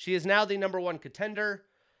 She is now the #1 contender.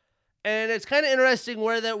 And it's kind of interesting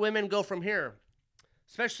where the women go from here,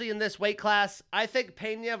 especially in this weight class. I think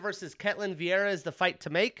Pena versus Ketlin Vieira is the fight to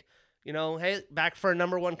make. You know, hey, back for a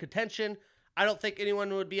 #1 contention. I don't think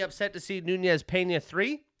anyone would be upset to see Nunes Pena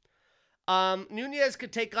 3. Nunes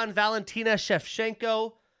could take on Valentina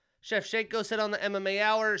Shevchenko. Shevchenko said on the MMA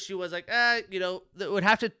Hour, she was like, you know, it would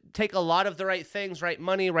have to take a lot of the right things, right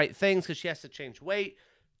money, right things, because she has to change weight.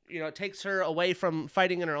 You know, it takes her away from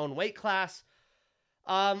fighting in her own weight class.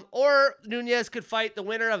 Or Nunes could fight the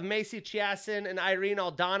winner of Macy Chiasson and Irene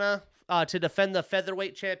Aldana to defend the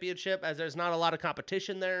featherweight championship, as there's not a lot of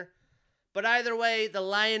competition there. But either way, the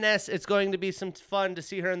Lioness, it's going to be some fun to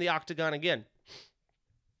see her in the octagon again.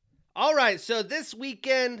 All right, so this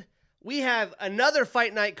weekend, we have another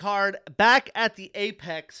fight night card back at the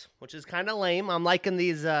Apex, which is kind of lame. I'm liking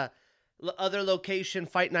these other location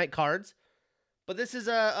fight night cards. But this is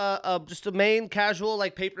just a main casual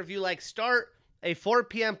like pay-per-view like start, a 4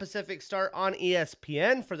 p.m. Pacific start on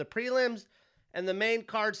ESPN for the prelims, and the main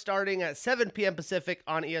card starting at 7 p.m. Pacific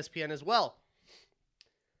on ESPN as well.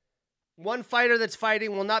 One fighter that's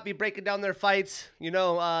fighting will not be breaking down their fights.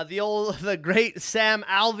 The great Sam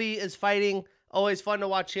Alvey is fighting. Always fun to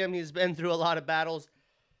watch him. He's been through a lot of battles.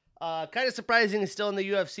 Kind of surprising he's still in the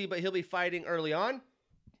UFC, but he'll be fighting early on.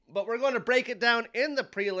 But we're going to break it down in the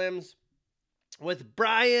prelims with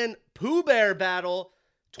Brian Pooh Bear battle,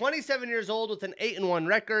 27 years old with an 8-1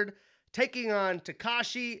 record, taking on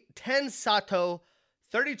Takashi Tensato,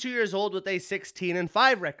 32 years old with a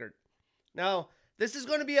 16-5 record. Now, this is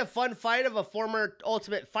going to be a fun fight of a former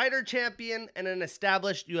Ultimate Fighter champion and an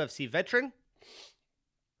established UFC veteran.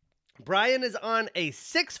 Brian is on a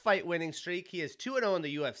 6-fight winning streak. He is 2-0 in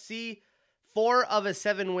the UFC. 4 of his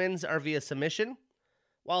 7 wins are via submission.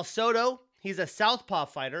 While Soto, he's a southpaw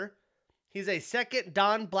fighter. He's a second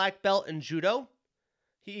Dan black belt in judo.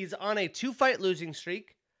 He's on a 2-fight losing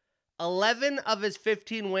streak. 11 of his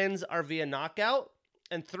 15 wins are via knockout,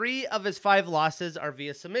 and 3 of his 5 losses are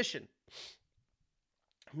via submission.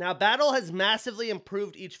 Now, Battle has massively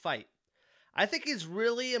improved each fight. I think he's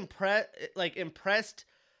really impressed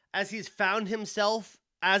as he's found himself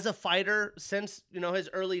as a fighter since, his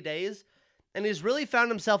early days, and he's really found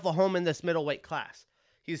himself a home in this middleweight class.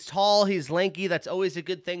 He's tall, he's lanky, that's always a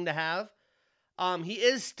good thing to have. He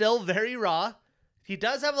is still very raw. He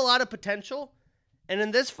does have a lot of potential, and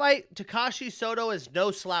in this fight, Takashi Soto is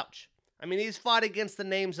no slouch. I mean, he's fought against the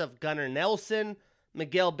names of Gunnar Nelson,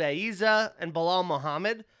 Miguel Baeza, and Bilal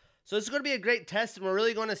Muhammad. So it's going to be a great test, and we're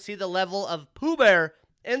really going to see the level of Pooh Bear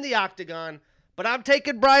in the octagon. But I'm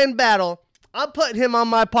taking Brian Battle. I'm putting him on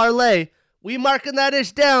my parlay. We marking that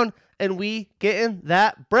ish down, and we getting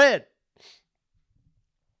that bread.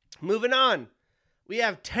 Moving on. We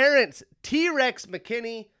have Terrence T-Rex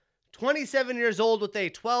McKinney, 27 years old with a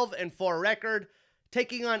 12-4 record,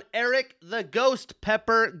 taking on Eric the Ghost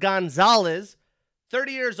Pepper Gonzalez,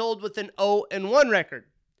 30 years old with an 0-1 record.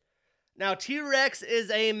 Now, T-Rex is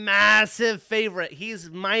a massive favorite. He's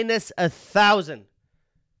minus 1,000.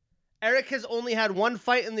 Eric has only had 1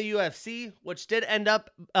 fight in the UFC, which did end up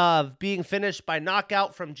being finished by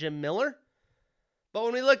knockout from Jim Miller. But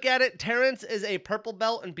when we look at it, Terrence is a purple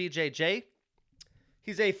belt in BJJ.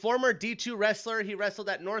 He's a former D2 wrestler. He wrestled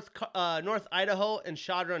at North Idaho and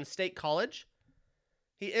Chadron State College.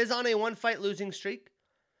 He is on a 1-fight losing streak.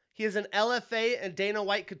 He is an LFA and Dana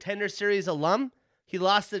White Contender Series alum. He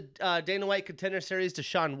lost the Dana White Contender Series to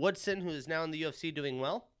Sean Woodson, who is now in the UFC doing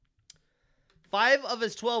well. 5 of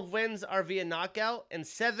his 12 wins are via knockout, and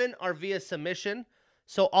 7 are via submission,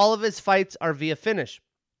 so all of his fights are via finish.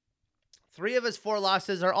 3 of his 4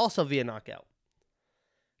 losses are also via knockout.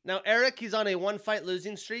 Now, Eric, he's on a 1-fight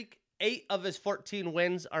losing streak. 8 of his 14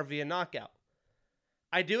 wins are via knockout.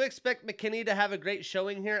 I do expect McKinney to have a great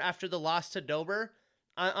showing here after the loss to Dober.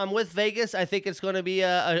 I'm with Vegas. I think it's going to be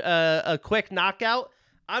a quick knockout.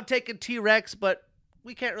 I'm taking T-Rex, but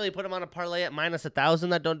we can't really put him on a parlay at minus 1,000.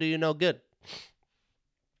 That don't do you no good.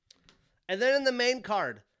 And then in the main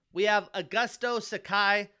card, we have Augusto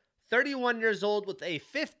Sakai, 31 years old with a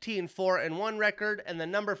 15-4-1 record and the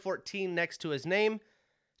number 14 next to his name,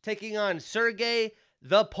 taking on Sergey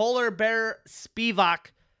the Polar Bear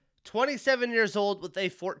Spivak, 27 years old with a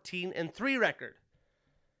 14-3 record.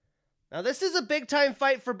 Now, this is a big-time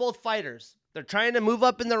fight for both fighters. They're trying to move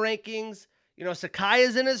up in the rankings. Sakai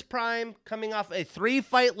is in his prime, coming off a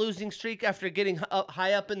 3-fight losing streak after getting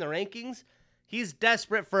high up in the rankings. He's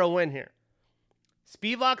desperate for a win here.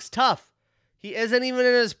 Spivak's tough. He isn't even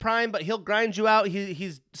in his prime, but he'll grind you out.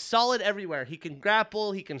 He's solid everywhere. He can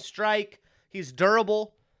grapple. He can strike. He's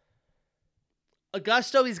durable.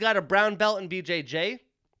 Augusto, he's got a brown belt in BJJ.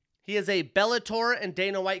 He is a Bellator and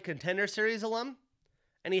Dana White Contender Series alum,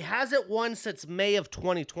 and he hasn't won since May of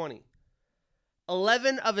 2020.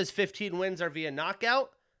 11 of his 15 wins are via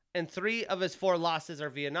knockout, and 3 of his 4 losses are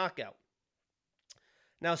via knockout.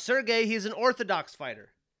 Now, Sergey, he's an orthodox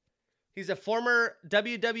fighter. He's a former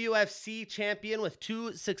WWFC champion with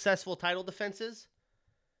 2 successful title defenses.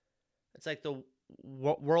 It's like the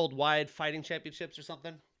Worldwide Fighting Championships or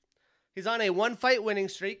something. He's on a 1-fight winning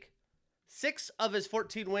streak. 6 of his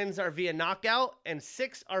 14 wins are via knockout, and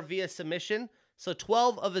 6 are via submission. So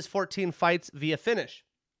 12 of his 14 fights via finish.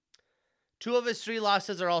 2 of his 3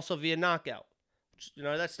 losses are also via knockout.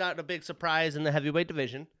 That's not a big surprise in the heavyweight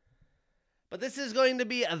division. But this is going to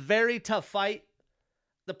be a very tough fight.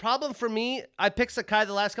 The problem for me, I picked Sakai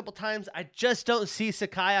the last couple times. I just don't see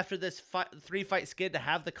Sakai after this 3-fight skid to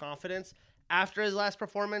have the confidence after his last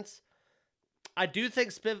performance. I do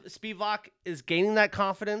think Spivak is gaining that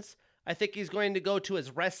confidence. I think he's going to go to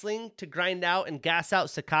his wrestling to grind out and gas out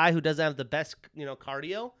Sakai, who doesn't have the best,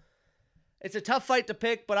 cardio. It's a tough fight to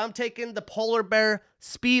pick, but I'm taking the Polar Bear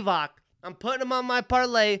Spivak. I'm putting him on my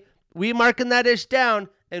parlay. We marking that ish down,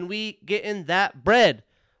 and we getting that bread.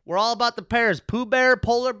 We're all about the pairs. Pooh Bear,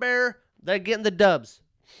 Polar Bear, they're getting the dubs.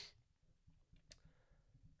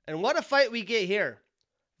 And what a fight we get here.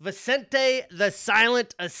 Vicente the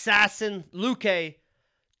Silent Assassin Luque,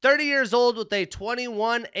 30 years old with a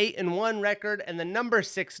 21-8-1 record and the number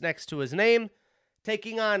 6 next to his name,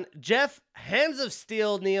 taking on Jeff Hands of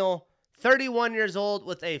Steel Neal, 31 years old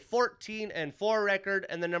with a 14-4 record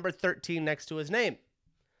and the number 13 next to his name.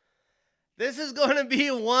 This is going to be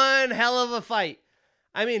one hell of a fight.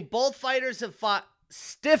 I mean, both fighters have fought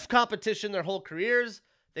stiff competition their whole careers.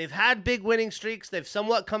 They've had big winning streaks. They've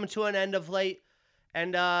somewhat come to an end of late.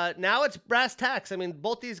 And now it's brass tacks. I mean,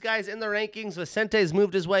 both these guys in the rankings, Vicente's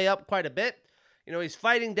moved his way up quite a bit. You know, he's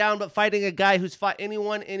fighting down, but fighting a guy who's fought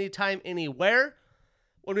anyone, anytime, anywhere.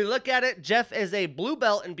 When we look at it, Jeff is a blue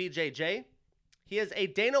belt in BJJ. He is a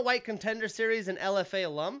Dana White Contender Series and LFA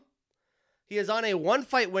alum. He is on a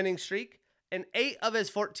 1-fight winning streak, and 8 of his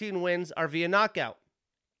 14 wins are via knockout.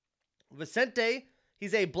 Vicente,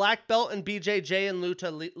 he's a black belt in BJJ and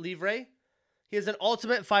Lucha Livre. He is an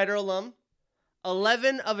Ultimate Fighter alum.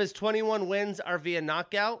 11 of his 21 wins are via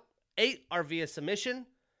knockout. 8 are via submission.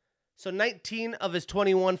 So 19 of his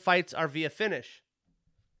 21 fights are via finish.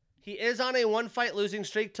 He is on a 1-fight losing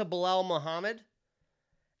streak to Bilal Muhammad.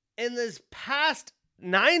 In his past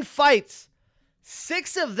 9 fights,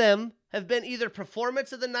 6 of them have been either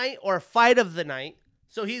performance of the night or fight of the night.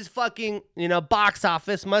 So he's fucking, box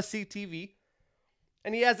office, must-see TV.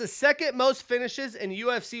 And he has the second most finishes in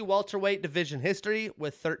UFC welterweight division history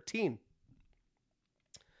with 13.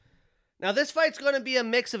 Now, this fight's going to be a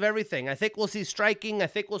mix of everything. I think we'll see striking. I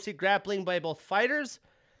think we'll see grappling by both fighters.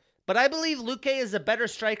 But I believe Luque is a better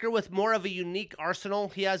striker with more of a unique arsenal.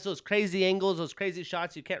 He has those crazy angles, those crazy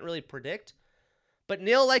shots you can't really predict. But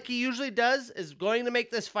Neal, like he usually does, is going to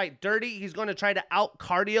make this fight dirty. He's going to try to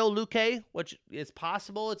out-cardio Luque, which is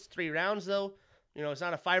possible. It's 3 rounds, though. It's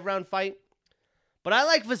not a 5-round fight. But I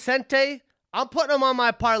like Vicente. I'm putting him on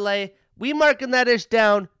my parlay. We marking that ish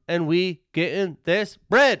down, and we getting this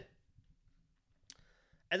bread.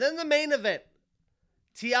 And then the main event,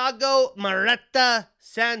 Thiago Marreta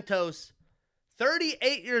Santos,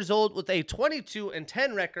 38 years old with a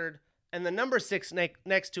 22-10 record and the number 6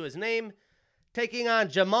 next to his name, taking on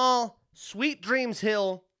Jamal Sweet Dreams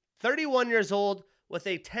Hill, 31 years old with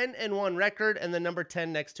a 10-1 record and the number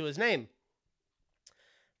 10 next to his name.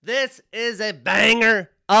 This is a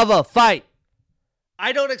banger of a fight.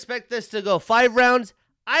 I don't expect this to go 5 rounds.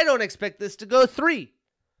 I don't expect this to go 3.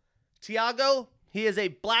 Thiago, he is a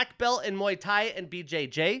black belt in Muay Thai and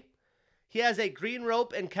BJJ. He has a green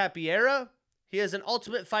rope in Capoeira. He is an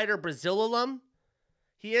Ultimate Fighter Brazil alum.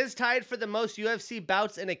 He is tied for the most UFC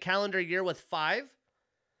bouts in a calendar year with 5.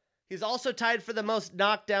 He's also tied for the most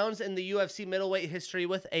knockdowns in the UFC middleweight history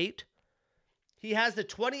with 8. He has the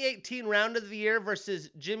 2018 Round of the Year versus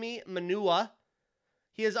Jimmy Manua.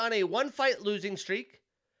 He is on a 1-fight losing streak.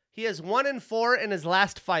 He is 1-4 in his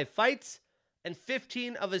last 5 fights, and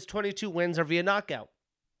 15 of his 22 wins are via knockout.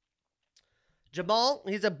 Jamal,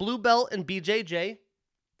 he's a blue belt in BJJ.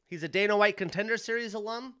 He's a Dana White Contender Series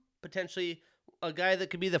alum, potentially a guy that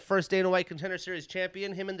could be the first Dana White Contender Series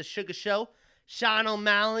champion. Him and the Sugar Show, Sean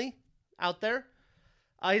O'Malley, out there.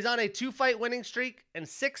 He's on a 2-fight winning streak, and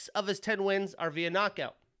 6 of his 10 wins are via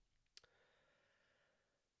knockout.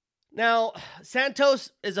 Now,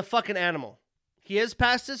 Santos is a fucking animal. He is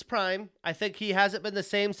past his prime. I think he hasn't been the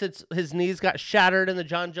same since his knees got shattered in the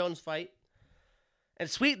John Jones fight. And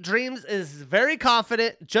Sweet Dreams is very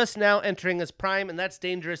confident, just now entering his prime, and that's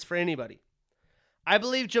dangerous for anybody. I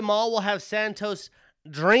believe Jamal will have Santos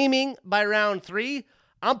dreaming by round 3.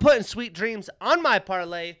 I'm putting Sweet Dreams on my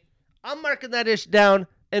parlay. I'm marking that ish down,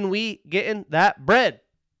 and we getting that bread.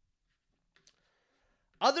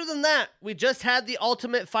 Other than that, we just had the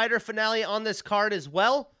Ultimate Fighter finale on this card as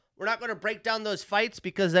well. We're not going to break down those fights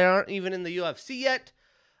because they aren't even in the UFC yet.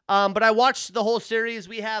 But I watched the whole series.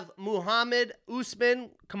 We have Muhammad Usman,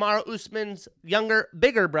 Kamaru Usman's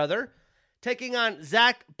bigger brother, taking on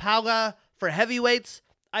Zach Pauga for heavyweights.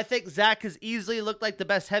 I think Zach has easily looked like the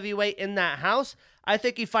best heavyweight in that house. I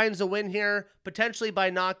think he finds a win here, potentially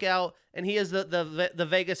by knockout, and he is the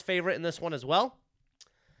Vegas favorite in this one as well.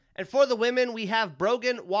 And for the women, we have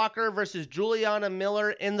Brogan Walker versus Juliana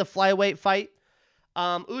Miller in the flyweight fight.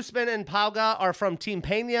 Usman and Pauga are from Team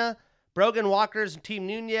Pena. Brogan Walker's Team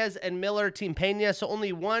Nunez, and Miller Team Pena. So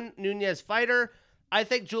only one Nunez fighter. I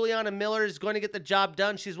think Juliana Miller is going to get the job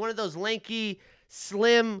done. She's one of those lanky,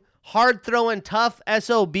 slim, hard-throwing, tough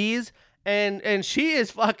SOBs. And she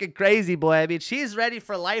is fucking crazy, boy. I mean, she's ready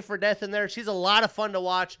for life or death in there. She's a lot of fun to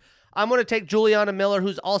watch. I'm going to take Juliana Miller,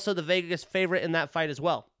 who's also the Vegas favorite in that fight as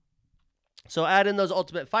well. So add in those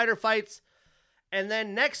Ultimate Fighter fights. And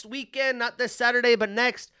then next weekend, not this Saturday, but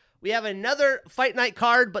next, we have another Fight Night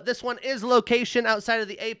card, but this one is location outside of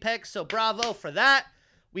the Apex, so bravo for that.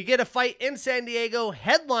 We get a fight in San Diego,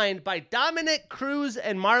 headlined by Dominic Cruz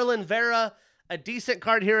and Marlon Vera. A decent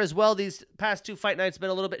card here as well. These past 2 Fight Nights have been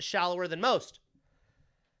a little bit shallower than most.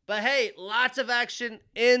 But hey, lots of action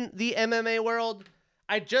in the MMA world.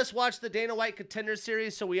 I just watched the Dana White Contender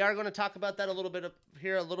Series, so we are going to talk about that a little bit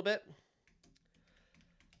here a little bit.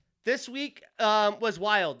 This week was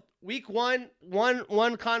wild. Week one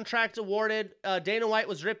contract awarded. Dana White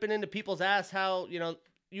was ripping into people's ass how,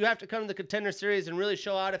 you have to come to the Contender Series and really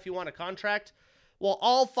show out if you want a contract. Well,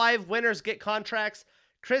 all 5 winners get contracts.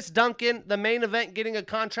 Chris Duncan, the main event, getting a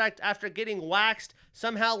contract after getting waxed,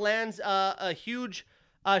 somehow lands a huge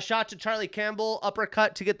shot to Charlie Campbell,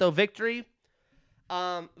 uppercut to get the victory.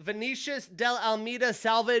 Vinicius Del Almeida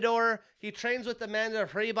Salvador, he trains with Amanda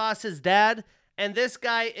Ribas' dad. And this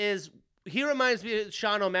guy he reminds me of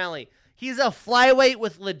Sean O'Malley. He's a flyweight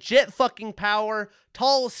with legit fucking power,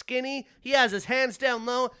 tall, skinny. He has his hands down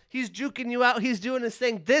low. He's juking you out. He's doing his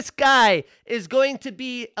thing. This guy is going to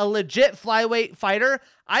be a legit flyweight fighter.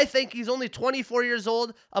 I think he's only 24 years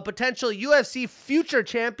old, a potential UFC future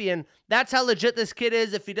champion. That's how legit this kid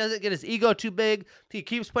is. If he doesn't get his ego too big, if he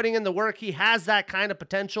keeps putting in the work, he has that kind of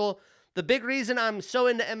potential. The big reason I'm so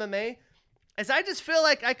into MMA is I just feel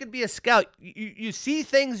like I could be a scout. You see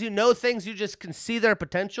things, you know things, you just can see their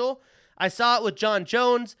potential. I saw it with John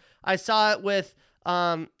Jones. I saw it with,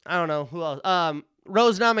 I don't know who else,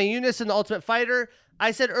 Rose Namajunas in The Ultimate Fighter.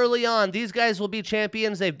 I said early on, these guys will be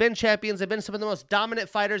champions. They've been champions. They've been some of the most dominant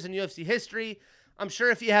fighters in UFC history. I'm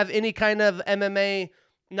sure if you have any kind of MMA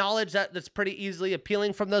knowledge, that's pretty easily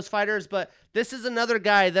appealing from those fighters. But this is another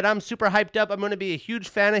guy that I'm super hyped up. I'm going to be a huge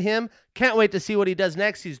fan of him. Can't wait to see what he does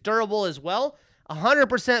next. He's durable as well.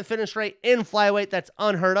 100% finish rate in flyweight. That's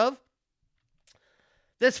unheard of.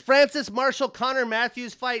 This Francis Marshall Connor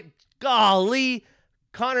Matthews fight, golly.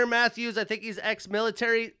 Connor Matthews, I think he's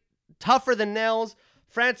ex-military, tougher than nails.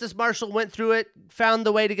 Francis Marshall went through it, found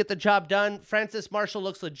the way to get the job done. Francis Marshall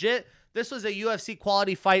looks legit. This was a UFC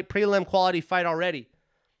quality fight, prelim quality fight already.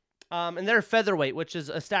 And they're featherweight, which is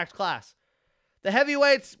a stacked class. The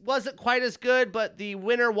heavyweights wasn't quite as good, but the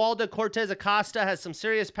winner, Waldo Cortez Acosta, has some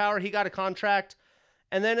serious power. He got a contract.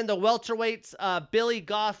 And then in the welterweights, Billy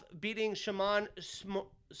Goff beating Shaman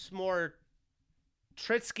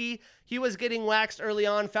Smortritsky. He was getting waxed early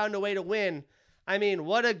on, found a way to win. I mean,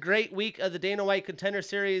 what a great week of the Dana White Contender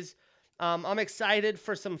Series. I'm excited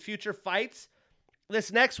for some future fights.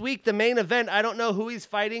 This next week, the main event, I don't know who he's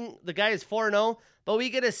fighting. The guy is 4-0, but we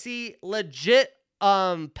get to see legit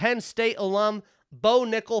Penn State alum Bo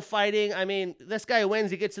Nickel fighting. I mean, this guy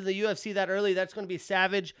wins. He gets in the UFC that early. That's going to be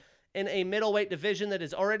savage in a middleweight division that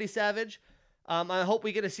is already savage. I hope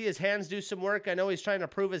we get to see his hands do some work. I know he's trying to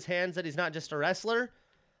prove his hands that he's not just a wrestler.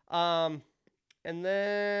 And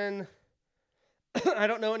then I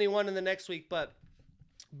don't know anyone in the next week, but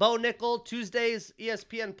Bo Nickel, Tuesdays,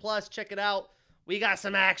 ESPN Plus. Check it out. We got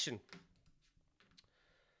some action.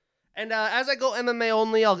 And as I go MMA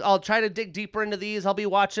only, I'll try to dig deeper into these. I'll be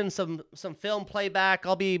watching some film playback.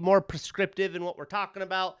 I'll be more prescriptive in what we're talking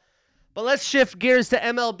about. But let's shift gears to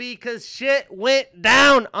MLB because shit went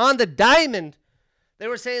down on the diamond. They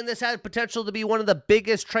were saying this had potential to be one of the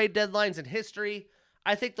biggest trade deadlines in history.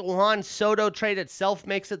 I think the Juan Soto trade itself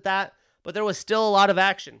makes it that, but there was still a lot of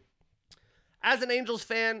action. As an Angels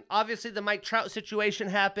fan, obviously the Mike Trout situation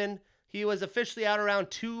happened. He was officially out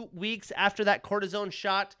around 2 weeks after that cortisone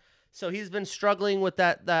shot, so he's been struggling with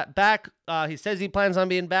that back. He says he plans on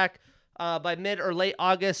being back by mid or late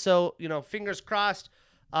August, so, fingers crossed.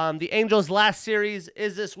 The Angels' last series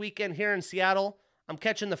is this weekend here in Seattle. I'm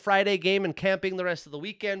catching the Friday game and camping the rest of the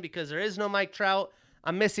weekend because there is no Mike Trout.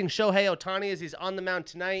 I'm missing Shohei Ohtani as he's on the mound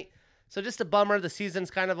tonight. So just a bummer. The season's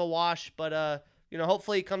kind of a wash, but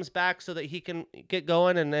hopefully he comes back so that he can get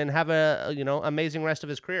going and have a amazing rest of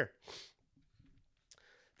his career.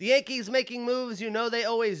 The Yankees making moves, they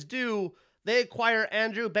always do. They acquire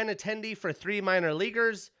Andrew Benintendi for 3 minor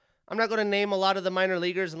leaguers. I'm not going to name a lot of the minor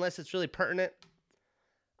leaguers unless it's really pertinent.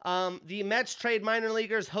 The Mets trade minor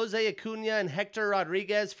leaguers Jose Acuna and Hector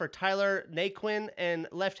Rodriguez for Tyler Naquin and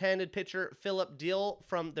left-handed pitcher Philip Deal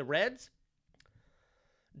from the Reds.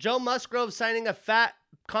 Joe Musgrove signing a fat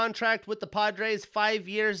contract with the Padres, 5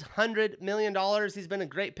 years, $100 million. He's been a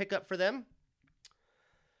great pickup for them.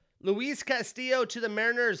 Luis Castillo to the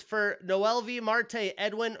Mariners for Noelvi Marte,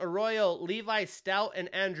 Edwin Arroyo, Levi Stout, and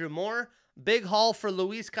Andrew Moore. Big haul for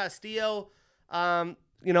Luis Castillo. I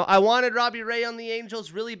wanted Robbie Ray on the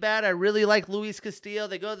Angels really bad. I really like Luis Castillo.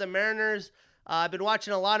 They go to the Mariners. I've been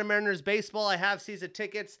watching a lot of Mariners baseball. I have season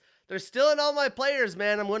tickets. They're still in all my players,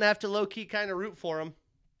 man. I'm going to have to low-key kind of root for them.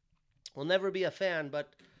 Will never be a fan,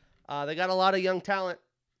 but they got a lot of young talent.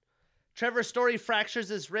 Trevor Story fractures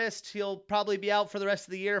his wrist. He'll probably be out for the rest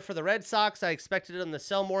of the year for the Red Sox. I expected them to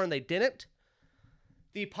sell more, and they didn't.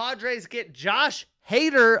 The Padres get Josh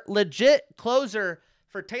Hader, legit closer,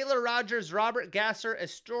 for Taylor Rogers, Robert Gasser,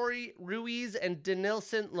 Estory Ruiz, and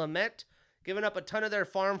Dinelson Lamet, giving up a ton of their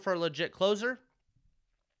farm for a legit closer.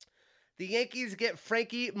 The Yankees get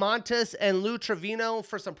Frankie Montas and Lou Trevino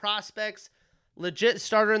for some prospects, legit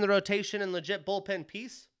starter in the rotation and legit bullpen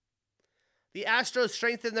piece. The Astros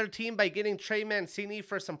strengthen their team by getting Trey Mancini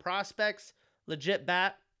for some prospects, legit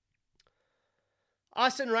bat.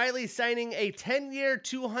 Austin Riley signing a 10-year,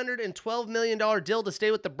 $212 million deal to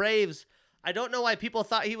stay with the Braves. I don't know why people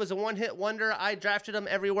thought he was a one-hit wonder. I drafted him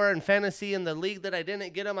everywhere in fantasy. In the league that I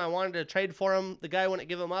didn't get him, I wanted to trade for him. The guy wouldn't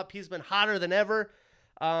give him up. He's been hotter than ever.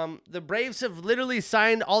 The Braves have literally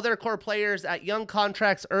signed all their core players at young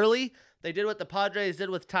contracts early. They did what the Padres did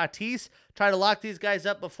with Tatis. Try to lock these guys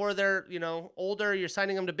up before they're, older. You're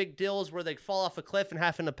signing them to big deals where they fall off a cliff and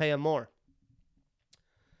having to pay them more.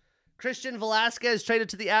 Christian Velasquez traded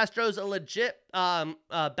to the Astros, a legit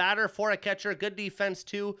batter for a catcher. Good defense,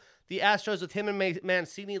 too. The Astros with him and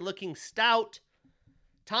Mancini looking stout.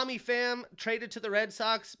 Tommy Pham traded to the Red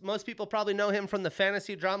Sox. Most people probably know him from the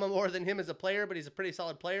fantasy drama more than him as a player, but he's a pretty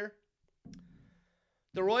solid player.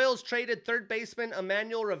 The Royals traded third baseman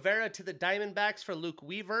Emmanuel Rivera to the Diamondbacks for Luke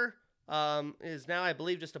Weaver. Is now, I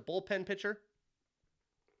believe, just a bullpen pitcher.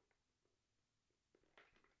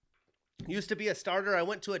 Used to be a starter. I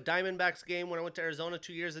went to a Diamondbacks game when I went to Arizona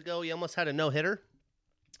 2 years ago. He almost had a no-hitter.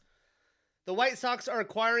 The White Sox are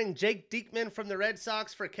acquiring Jake Diekman from the Red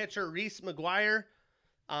Sox for catcher Reese McGuire.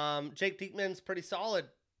 Jake Diekman's pretty solid.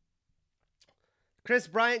 Chris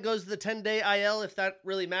Bryant goes to the 10-day IL, if that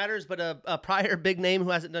really matters, but a prior big name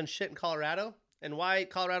who hasn't done shit in Colorado. And why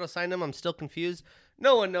Colorado signed him, I'm still confused.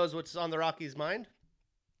 No one knows what's on the Rockies' mind.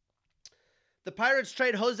 The Pirates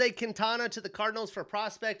trade Jose Quintana to the Cardinals for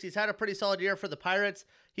prospect. He's had a pretty solid year for the Pirates.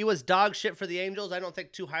 He was dog shit for the Angels. I don't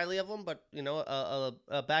think too highly of him, but,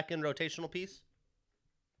 a back-end rotational piece.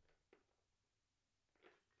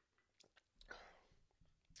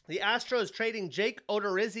 The Astros trading Jake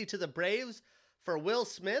Odorizzi to the Braves for Will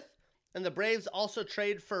Smith, and the Braves also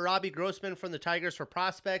trade for Robbie Grossman from the Tigers for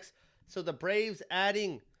prospects. So the Braves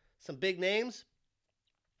adding some big names.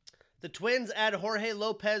 The Twins add Jorge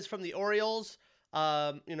Lopez from the Orioles.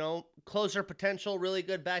 Closer potential, really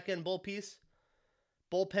good back-end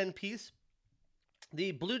bullpen piece.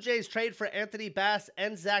 The Blue Jays trade for Anthony Bass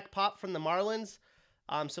and Zach Pop from the Marlins.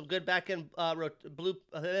 Some good back-end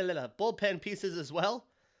bullpen pieces as well.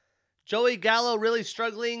 Joey Gallo really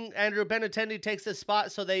struggling. Andrew Benintendi takes his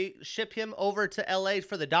spot, so they ship him over to LA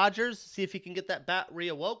for the Dodgers. See if he can get that bat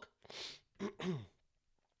reawoke.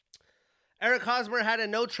 Eric Hosmer had a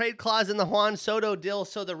no-trade clause in the Juan Soto deal,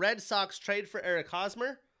 so the Red Sox trade for Eric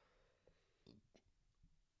Hosmer.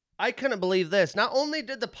 I couldn't believe this. Not only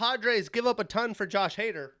did the Padres give up a ton for Josh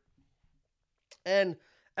Hader, and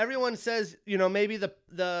everyone says, maybe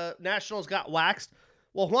the Nationals got waxed.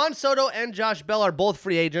 Well, Juan Soto and Josh Bell are both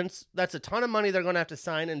free agents. That's a ton of money they're going to have to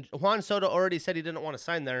sign, and Juan Soto already said he didn't want to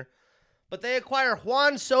sign there. But they acquire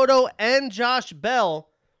Juan Soto and Josh Bell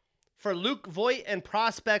for Luke Voit and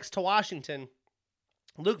prospects to Washington.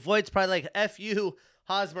 Luke Voigt's probably like, F you,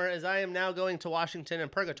 Hosmer, as I am now going to Washington in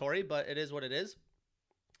purgatory, but it is what it is.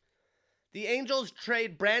 The Angels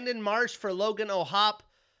trade Brandon Marsh for Logan O'Hoppe.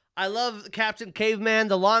 I love Captain Caveman,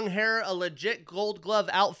 the long hair, a legit Gold Glove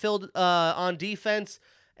outfield on defense,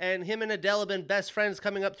 and him and Adele have been best friends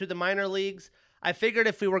coming up through the minor leagues. I figured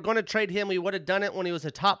if we were going to trade him, we would have done it when he was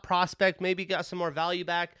a top prospect, maybe got some more value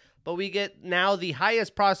back, but we get now the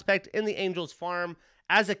highest prospect in the Angels farm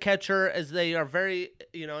as a catcher, as they are very,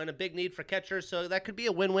 in a big need for catchers, so that could be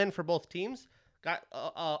a win-win for both teams. Got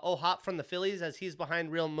O'Hoppe from the Phillies as he's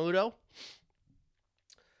behind Real Muto.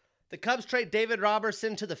 The Cubs trade David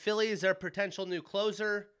Robertson to the Phillies, their potential new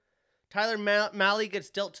closer. Tyler Mahle gets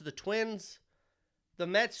dealt to the Twins. The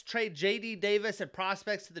Mets trade J.D. Davis and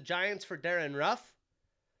prospects to the Giants for Darren Ruff.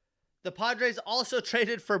 The Padres also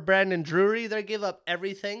traded for Brandon Drury. They give up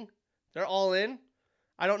everything. They're all in.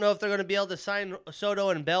 I don't know if they're going to be able to sign Soto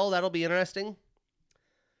and Bell. That'll be interesting.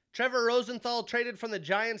 Trevor Rosenthal traded from the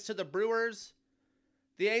Giants to the Brewers.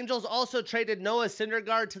 The Angels also traded Noah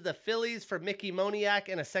Syndergaard to the Phillies for Mickey Moniak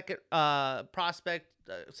and a second prospect,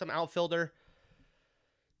 some outfielder.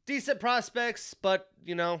 Decent prospects, but,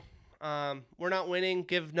 we're not winning.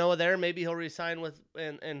 Give Noah there. Maybe he'll re-sign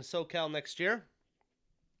in SoCal next year.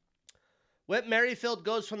 Whit Merrifield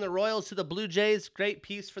goes from the Royals to the Blue Jays. Great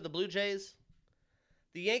piece for the Blue Jays.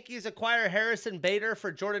 The Yankees acquire Harrison Bader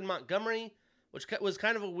for Jordan Montgomery, which was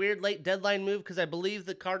kind of a weird late deadline move because I believe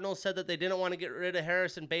the Cardinals said that they didn't want to get rid of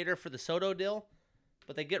Harrison Bader for the Soto deal,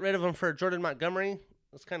 but they get rid of him for Jordan Montgomery.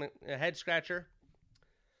 That's kind of a head scratcher.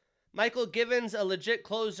 Michael Givens, a legit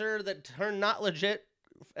closer that turned not legit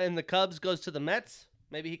in the Cubs, goes to the Mets.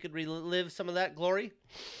 Maybe he could relive some of that glory.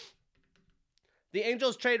 The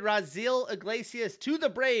Angels trade Raisel Iglesias to the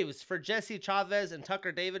Braves for Jesse Chavez and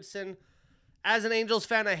Tucker Davidson. As an Angels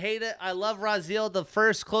fan, I hate it. I love Raisel, the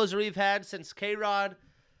first closer we've had since K-Rod,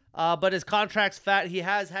 but his contract's fat. He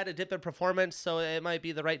has had a dip in performance, so it might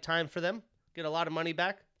be the right time for them. Get a lot of money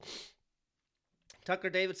back. Tucker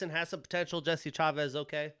Davidson has some potential. Jesse Chavez,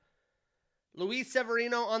 okay. Luis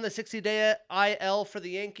Severino on the 60-day IL for the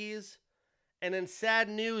Yankees. And in sad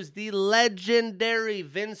news, the legendary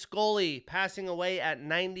Vin Scully passing away at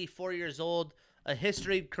 94 years old. A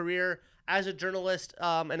history career as a journalist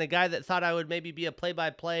and a guy that thought I would maybe be a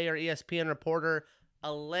play-by-play or ESPN reporter.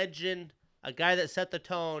 A legend, a guy that set the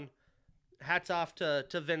tone. Hats off to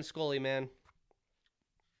Vin Scully, man.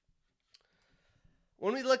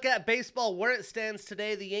 When we look at baseball, where it stands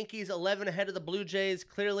today, the Yankees 11 ahead of the Blue Jays,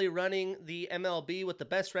 clearly running the MLB with the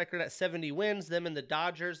best record at 70 wins. Them and the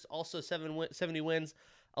Dodgers, also 70 wins,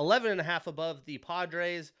 11.5 above the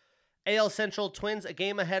Padres. AL Central, Twins a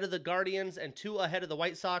game ahead of the Guardians and 2 ahead of the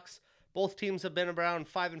White Sox. Both teams have been around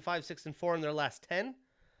 5-5, 6-4 in their last 10.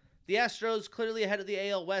 The Astros clearly ahead of the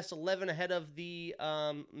AL West, 11 ahead of the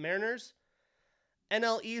Mariners.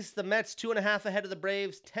 NL East, the Mets 2.5 ahead of the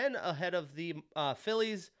Braves, 10 ahead of the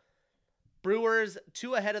Phillies. Brewers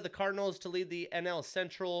 2 ahead of the Cardinals to lead the NL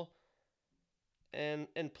Central. And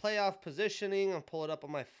in playoff positioning, I'll pull it up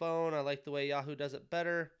on my phone. I like the way Yahoo does it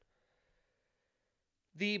better.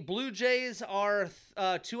 The Blue Jays are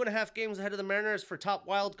 2.5 games ahead of the Mariners for top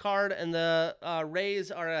wild card, and the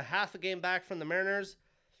Rays are a half a game back from the Mariners.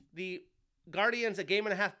 The Guardians a game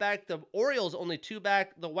and a half back. The Orioles only 2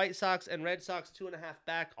 back. The White Sox and Red Sox 2.5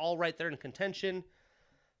 back, all right there in contention.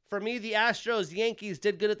 For me, the Astros, the Yankees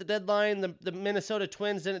did good at the deadline. The Minnesota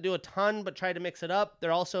Twins didn't do a ton, but tried to mix it up.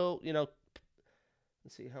 They're also, let's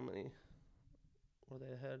see how many were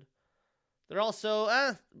they ahead. They're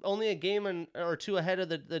also only a game or 2 ahead of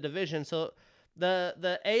the division. So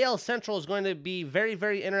the AL Central is going to be very,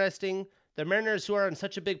 very interesting. The Mariners, who are in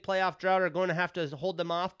such a big playoff drought, are going to have to hold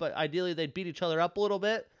them off, but ideally they'd beat each other up a little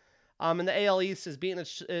bit. And the AL East is beating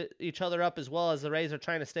each other up as well as the Rays are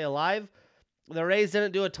trying to stay alive. The Rays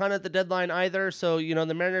didn't do a ton at the deadline either, so,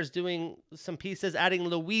 the Mariners doing some pieces, adding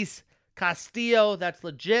Luis Castillo, that's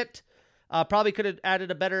legit. Probably could have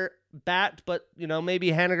added a better bat, but, maybe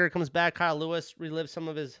Haniger comes back, Kyle Lewis relives some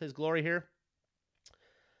of his glory here.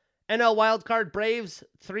 NL wildcard, Braves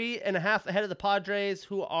 3.5 ahead of the Padres,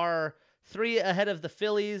 who are 3 ahead of the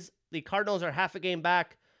Phillies. The Cardinals are half a game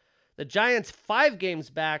back. The Giants 5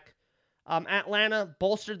 games back. Atlanta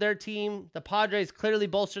bolstered their team. The Padres clearly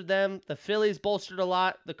bolstered them. The Phillies bolstered a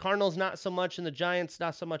lot. The Cardinals not so much, and the Giants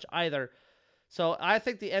not so much either. So I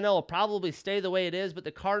think the NL will probably stay the way it is, but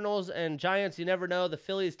the Cardinals and Giants, you never know. The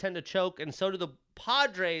Phillies tend to choke, and so do the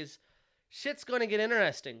Padres. Shit's going to get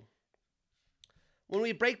interesting. When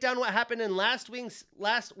we break down what happened in last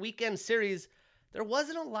weekend series, there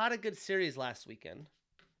wasn't a lot of good series last weekend,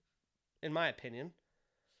 in my opinion.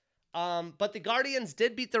 But the Guardians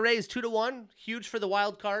did beat the Rays 2-1. Huge for the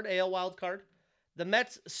wild card, AL wild card. The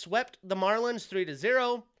Mets swept the Marlins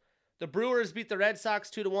 3-0. The Brewers beat the Red Sox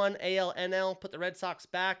 2-1. AL NL put the Red Sox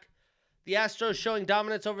back. The Astros showing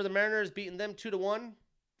dominance over the Mariners, beating them 2-1.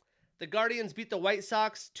 The Guardians beat the White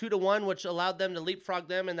Sox 2-1, which allowed them to leapfrog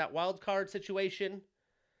them in that wild card situation.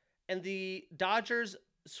 And the Dodgers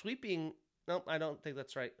sweeping... Nope, I don't think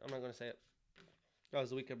that's right. I'm not going to say it. That was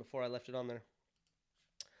the weekend before I left it on there.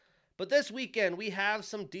 But this weekend, we have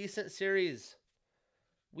some decent series.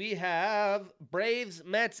 We have Braves,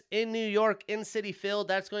 Mets in New York, in Citi Field.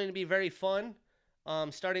 That's going to be very fun.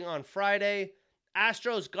 Starting on Friday.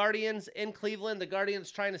 Astros, Guardians in Cleveland. The Guardians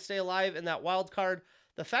trying to stay alive in that wild card.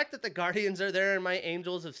 The fact that the Guardians are there and my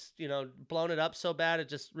Angels have, blown it up so bad, it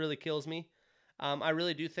just really kills me. I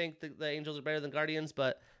really do think that the Angels are better than Guardians,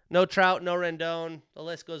 but no Trout, no Rendon. The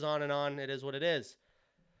list goes on and on. It is what it is.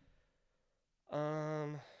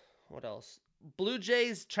 What else? Blue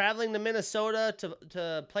Jays traveling to Minnesota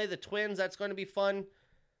to play the Twins. That's going to be fun.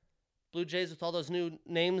 Blue Jays with all those new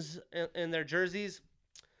names in their jerseys.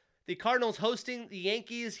 The Cardinals hosting the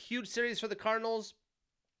Yankees. Huge series for the Cardinals.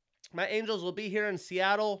 My Angels will be here in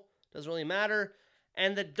Seattle. Doesn't really matter.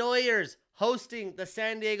 And the Doyers hosting the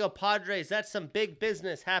San Diego Padres. That's some big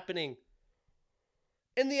business happening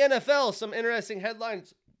In the NFL, some interesting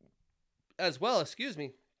headlines as well. Excuse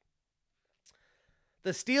me.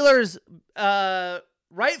 The Steelers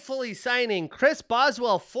rightfully signing Chris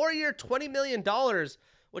Boswell, 4-year, $20 million,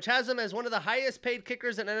 which has him as one of the highest paid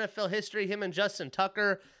kickers in NFL history, him and Justin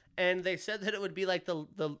Tucker. And they said that it would be like the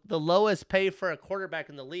lowest pay for a quarterback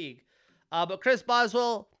in the league. But Chris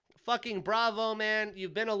Boswell, fucking bravo, man.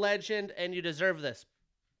 You've been a legend, and you deserve this.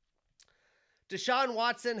 Deshaun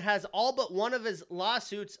Watson has all but one of his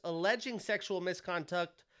lawsuits alleging sexual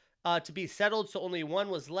misconduct to be settled, so only one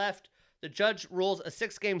was left. The judge rules a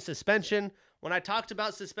 6-game suspension. When I talked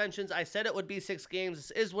about suspensions, I said it would be 6 games.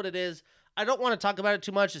 This is what it is. I don't want to talk about it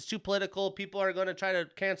too much. It's too political. People are going to try to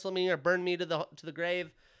cancel me or burn me to the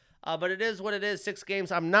grave. But it is what it is, 6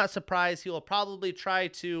 games. I'm not surprised. He will probably try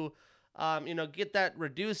to get that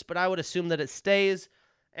reduced, but I would assume that it stays.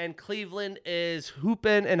 And Cleveland is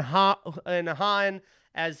hooping and hawing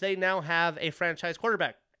as they now have a franchise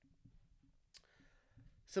quarterback.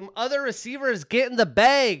 Some other receivers getting the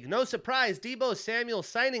bag. No surprise, Deebo Samuel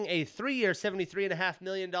signing a 3-year, $73.5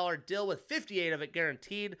 million deal with $58 of it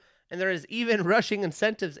guaranteed, and there is even rushing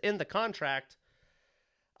incentives in the contract.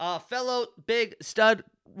 Fellow big stud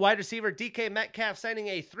wide receiver DK Metcalf signing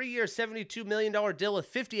a 3-year, $72 million deal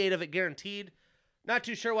with $58 of it guaranteed. Not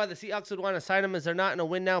too sure why the Seahawks would want to sign him, as they're not in a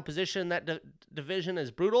win-now position. That division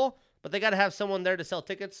is brutal, but they got to have someone there to sell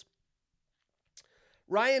tickets.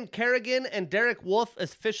 Ryan Kerrigan and Derek Wolfe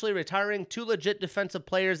officially retiring, 2 legit defensive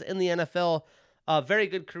players in the NFL. Very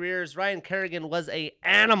good careers. Ryan Kerrigan was an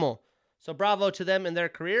animal, so bravo to them in their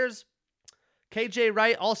careers. KJ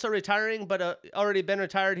Wright also retiring, but already been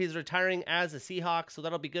retired. He's retiring as a Seahawk, so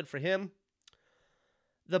that'll be good for him.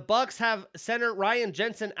 The Bucs have center Ryan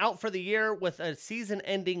Jensen out for the year with a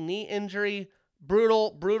season-ending knee injury.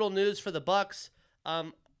 Brutal news for the Bucs.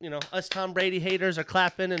 Us Tom Brady haters are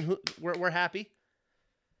clapping, and we're happy.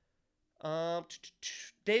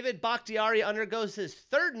 David Bakhtiari undergoes his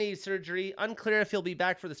 3rd knee surgery. Unclear if he'll be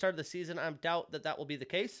back for the start of the season. I doubt that will be the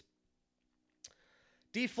case.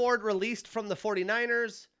 Dee Ford released from the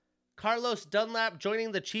 49ers. Carlos Dunlap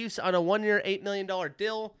joining the Chiefs on a 1-year, $8 million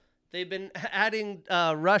deal. They've been adding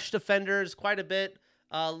rush defenders quite a bit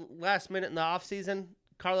last minute in the offseason.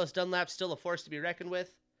 Carlos Dunlap still a force to be reckoned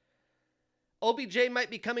with. OBJ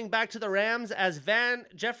might be coming back to the Rams as Van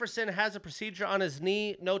Jefferson has a procedure on his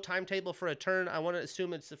knee. No timetable for return. I want to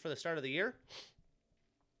assume it's for the start of the year.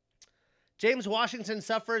 James Washington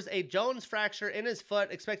suffers a Jones fracture in his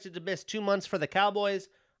foot, expected to miss 2 months for the Cowboys.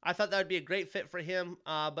 I thought that would be a great fit for him,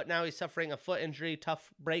 but now he's suffering a foot injury.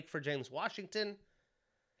 Tough break for James Washington.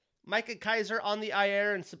 Micah Kaiser on the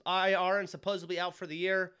IR and supposedly out for the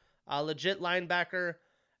year. Legit linebacker.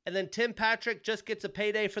 And then Tim Patrick just gets a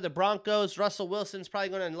payday for the Broncos. Russell Wilson's probably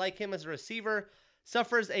going to like him as a receiver.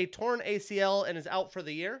 Suffers a torn ACL and is out for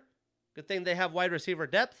the year. Good thing they have wide receiver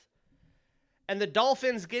depth. And the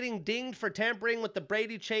Dolphins getting dinged for tampering with the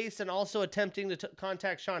Brady chase and also attempting to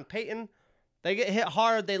contact Sean Payton. They get hit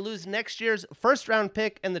hard. They lose next year's 1st-round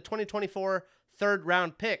pick and the 2024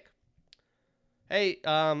 3rd-round pick. Hey,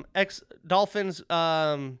 ex-Dolphins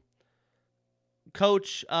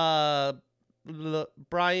coach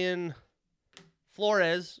Brian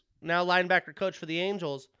Flores, now linebacker coach for the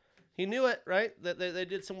Angels. He knew it, right? That they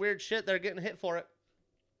did some weird shit. They're getting hit for it.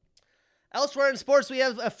 Elsewhere in sports, we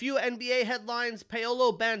have a few NBA headlines.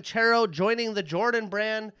 Paolo Banchero joining the Jordan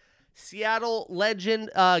brand. Seattle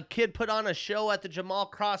legend kid put on a show at the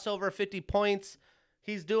Jamal crossover, 50 points.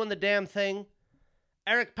 He's doing the damn thing.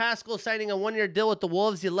 Eric Paschall signing a 1-year deal with the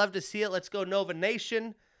Wolves. You love to see it. Let's go Nova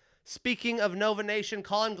Nation. Speaking of Nova Nation,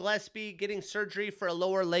 Colin Gillespie getting surgery for a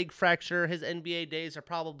lower leg fracture. His NBA days are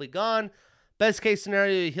probably gone. Best case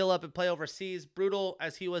scenario, you heal up and play overseas. Brutal,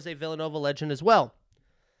 as he was a Villanova legend as well.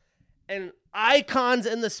 And icons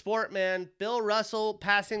in the sport, man. Bill Russell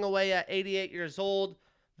passing away at 88 years old.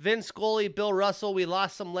 Vin Scully, Bill Russell, we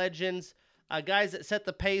lost some legends. Guys that set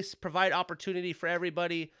the pace, provide opportunity for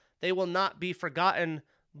everybody. They will not be forgotten.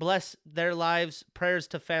 Bless their lives. Prayers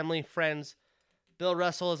to family, friends. Bill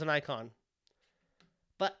Russell is an icon.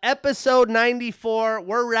 But episode 94,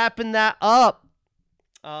 we're wrapping that up.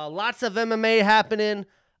 Lots of MMA happening.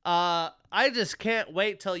 I just can't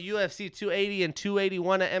wait till UFC 280 and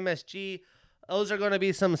 281 at MSG. Those are going to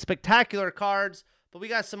be some spectacular cards. But we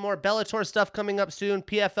got some more Bellator stuff coming up soon.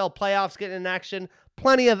 PFL playoffs getting in action.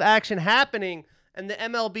 Plenty of action happening. And the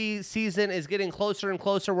MLB season is getting closer and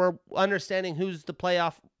closer. We're understanding who's the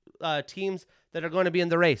playoff teams that are going to be in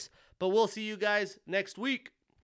the race. But we'll see you guys next week.